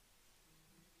is.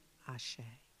 Ashe.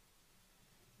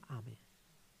 Amen.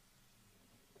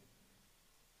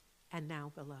 And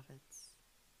now, beloveds,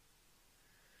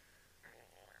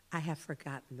 I have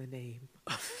forgotten the name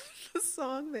of the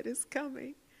song that is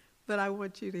coming, but I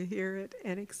want you to hear it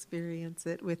and experience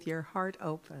it with your heart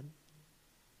open.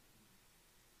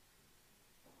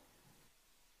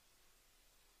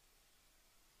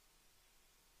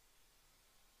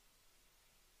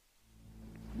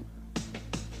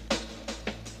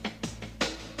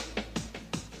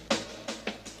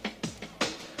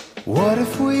 What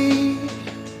if we,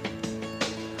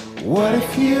 what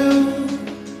if you,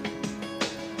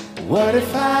 what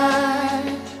if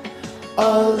I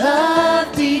all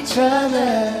loved each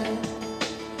other?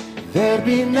 There'd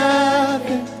be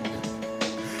nothing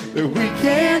that we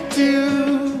can't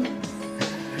do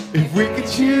if we could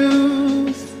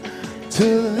choose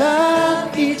to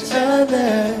love each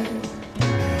other.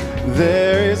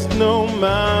 There is no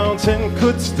mountain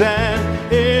could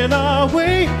stand in our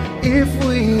way if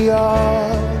we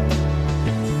all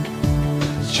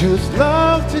choose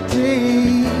love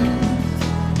today.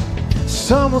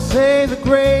 Some will say the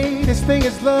greatest thing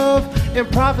is love, and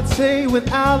prophets say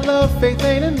without love faith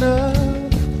ain't enough.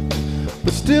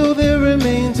 But still there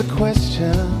remains a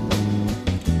question,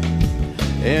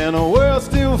 in a world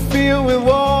still filled with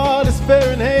war,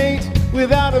 despair and hate,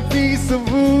 without a piece of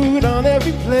food on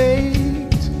every plate.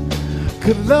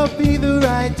 Could love be the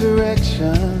right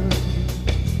direction?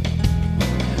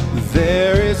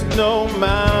 There is no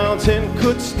mountain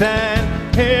could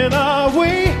stand in our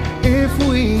way if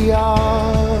we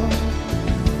all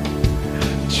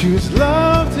choose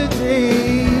love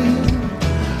today.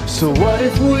 So what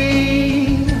if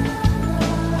we,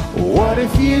 what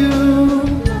if you,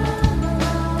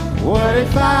 what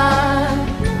if I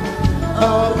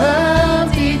all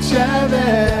loved each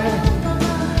other?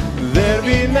 There'd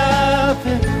be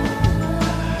nothing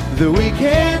that we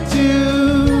can't do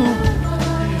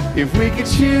if we could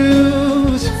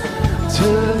choose to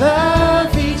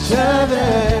love each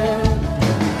other.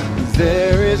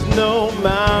 There is no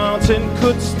mountain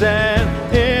could stand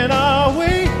in our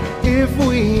way if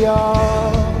we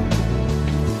all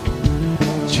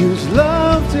choose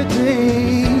love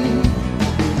today.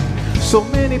 So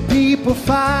many people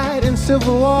fight in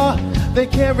civil war, they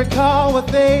can't recall what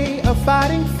they are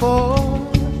fighting for.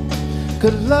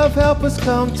 Could love help us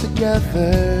come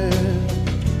together?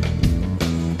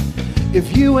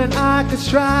 If you and I could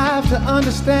strive to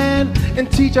understand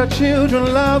and teach our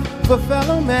children love for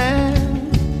fellow man,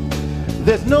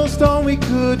 there's no storm we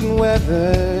couldn't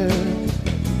weather.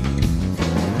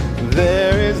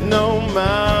 There is no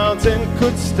mountain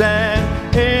could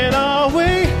stand in our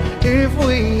way if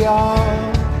we all,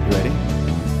 ready,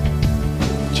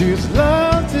 choose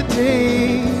love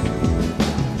today.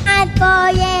 I'm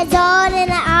 4 years old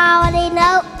and I already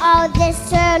know all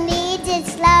this world needs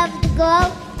is love to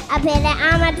grow. I put it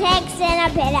on my text and I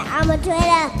put it on my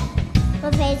Twitter,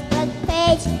 my Facebook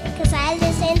page, cause I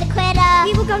listen to Quitter.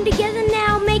 People come together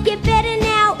now, make it better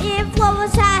now. If what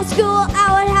was high school,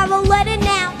 I would have a letter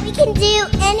now. We can do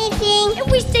anything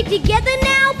if we stick together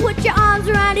now. Put your arms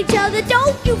around each other,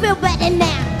 don't you feel better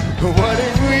now? What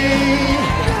if we,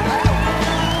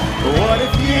 what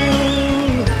if you,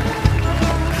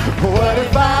 what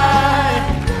if I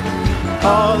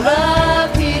all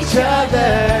loved each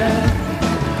other?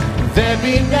 There'd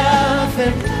be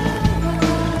nothing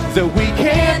that we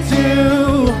can't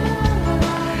do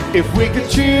if we could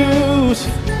choose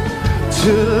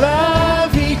to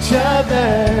love each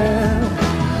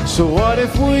other. So what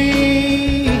if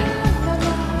we,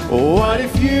 what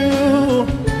if you,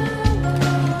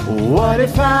 what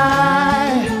if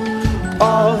I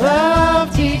all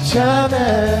loved each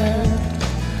other?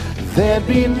 There'd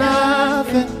be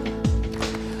nothing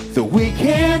that we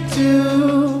can't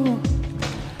do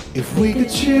if we could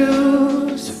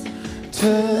choose to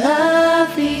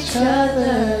love each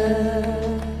other.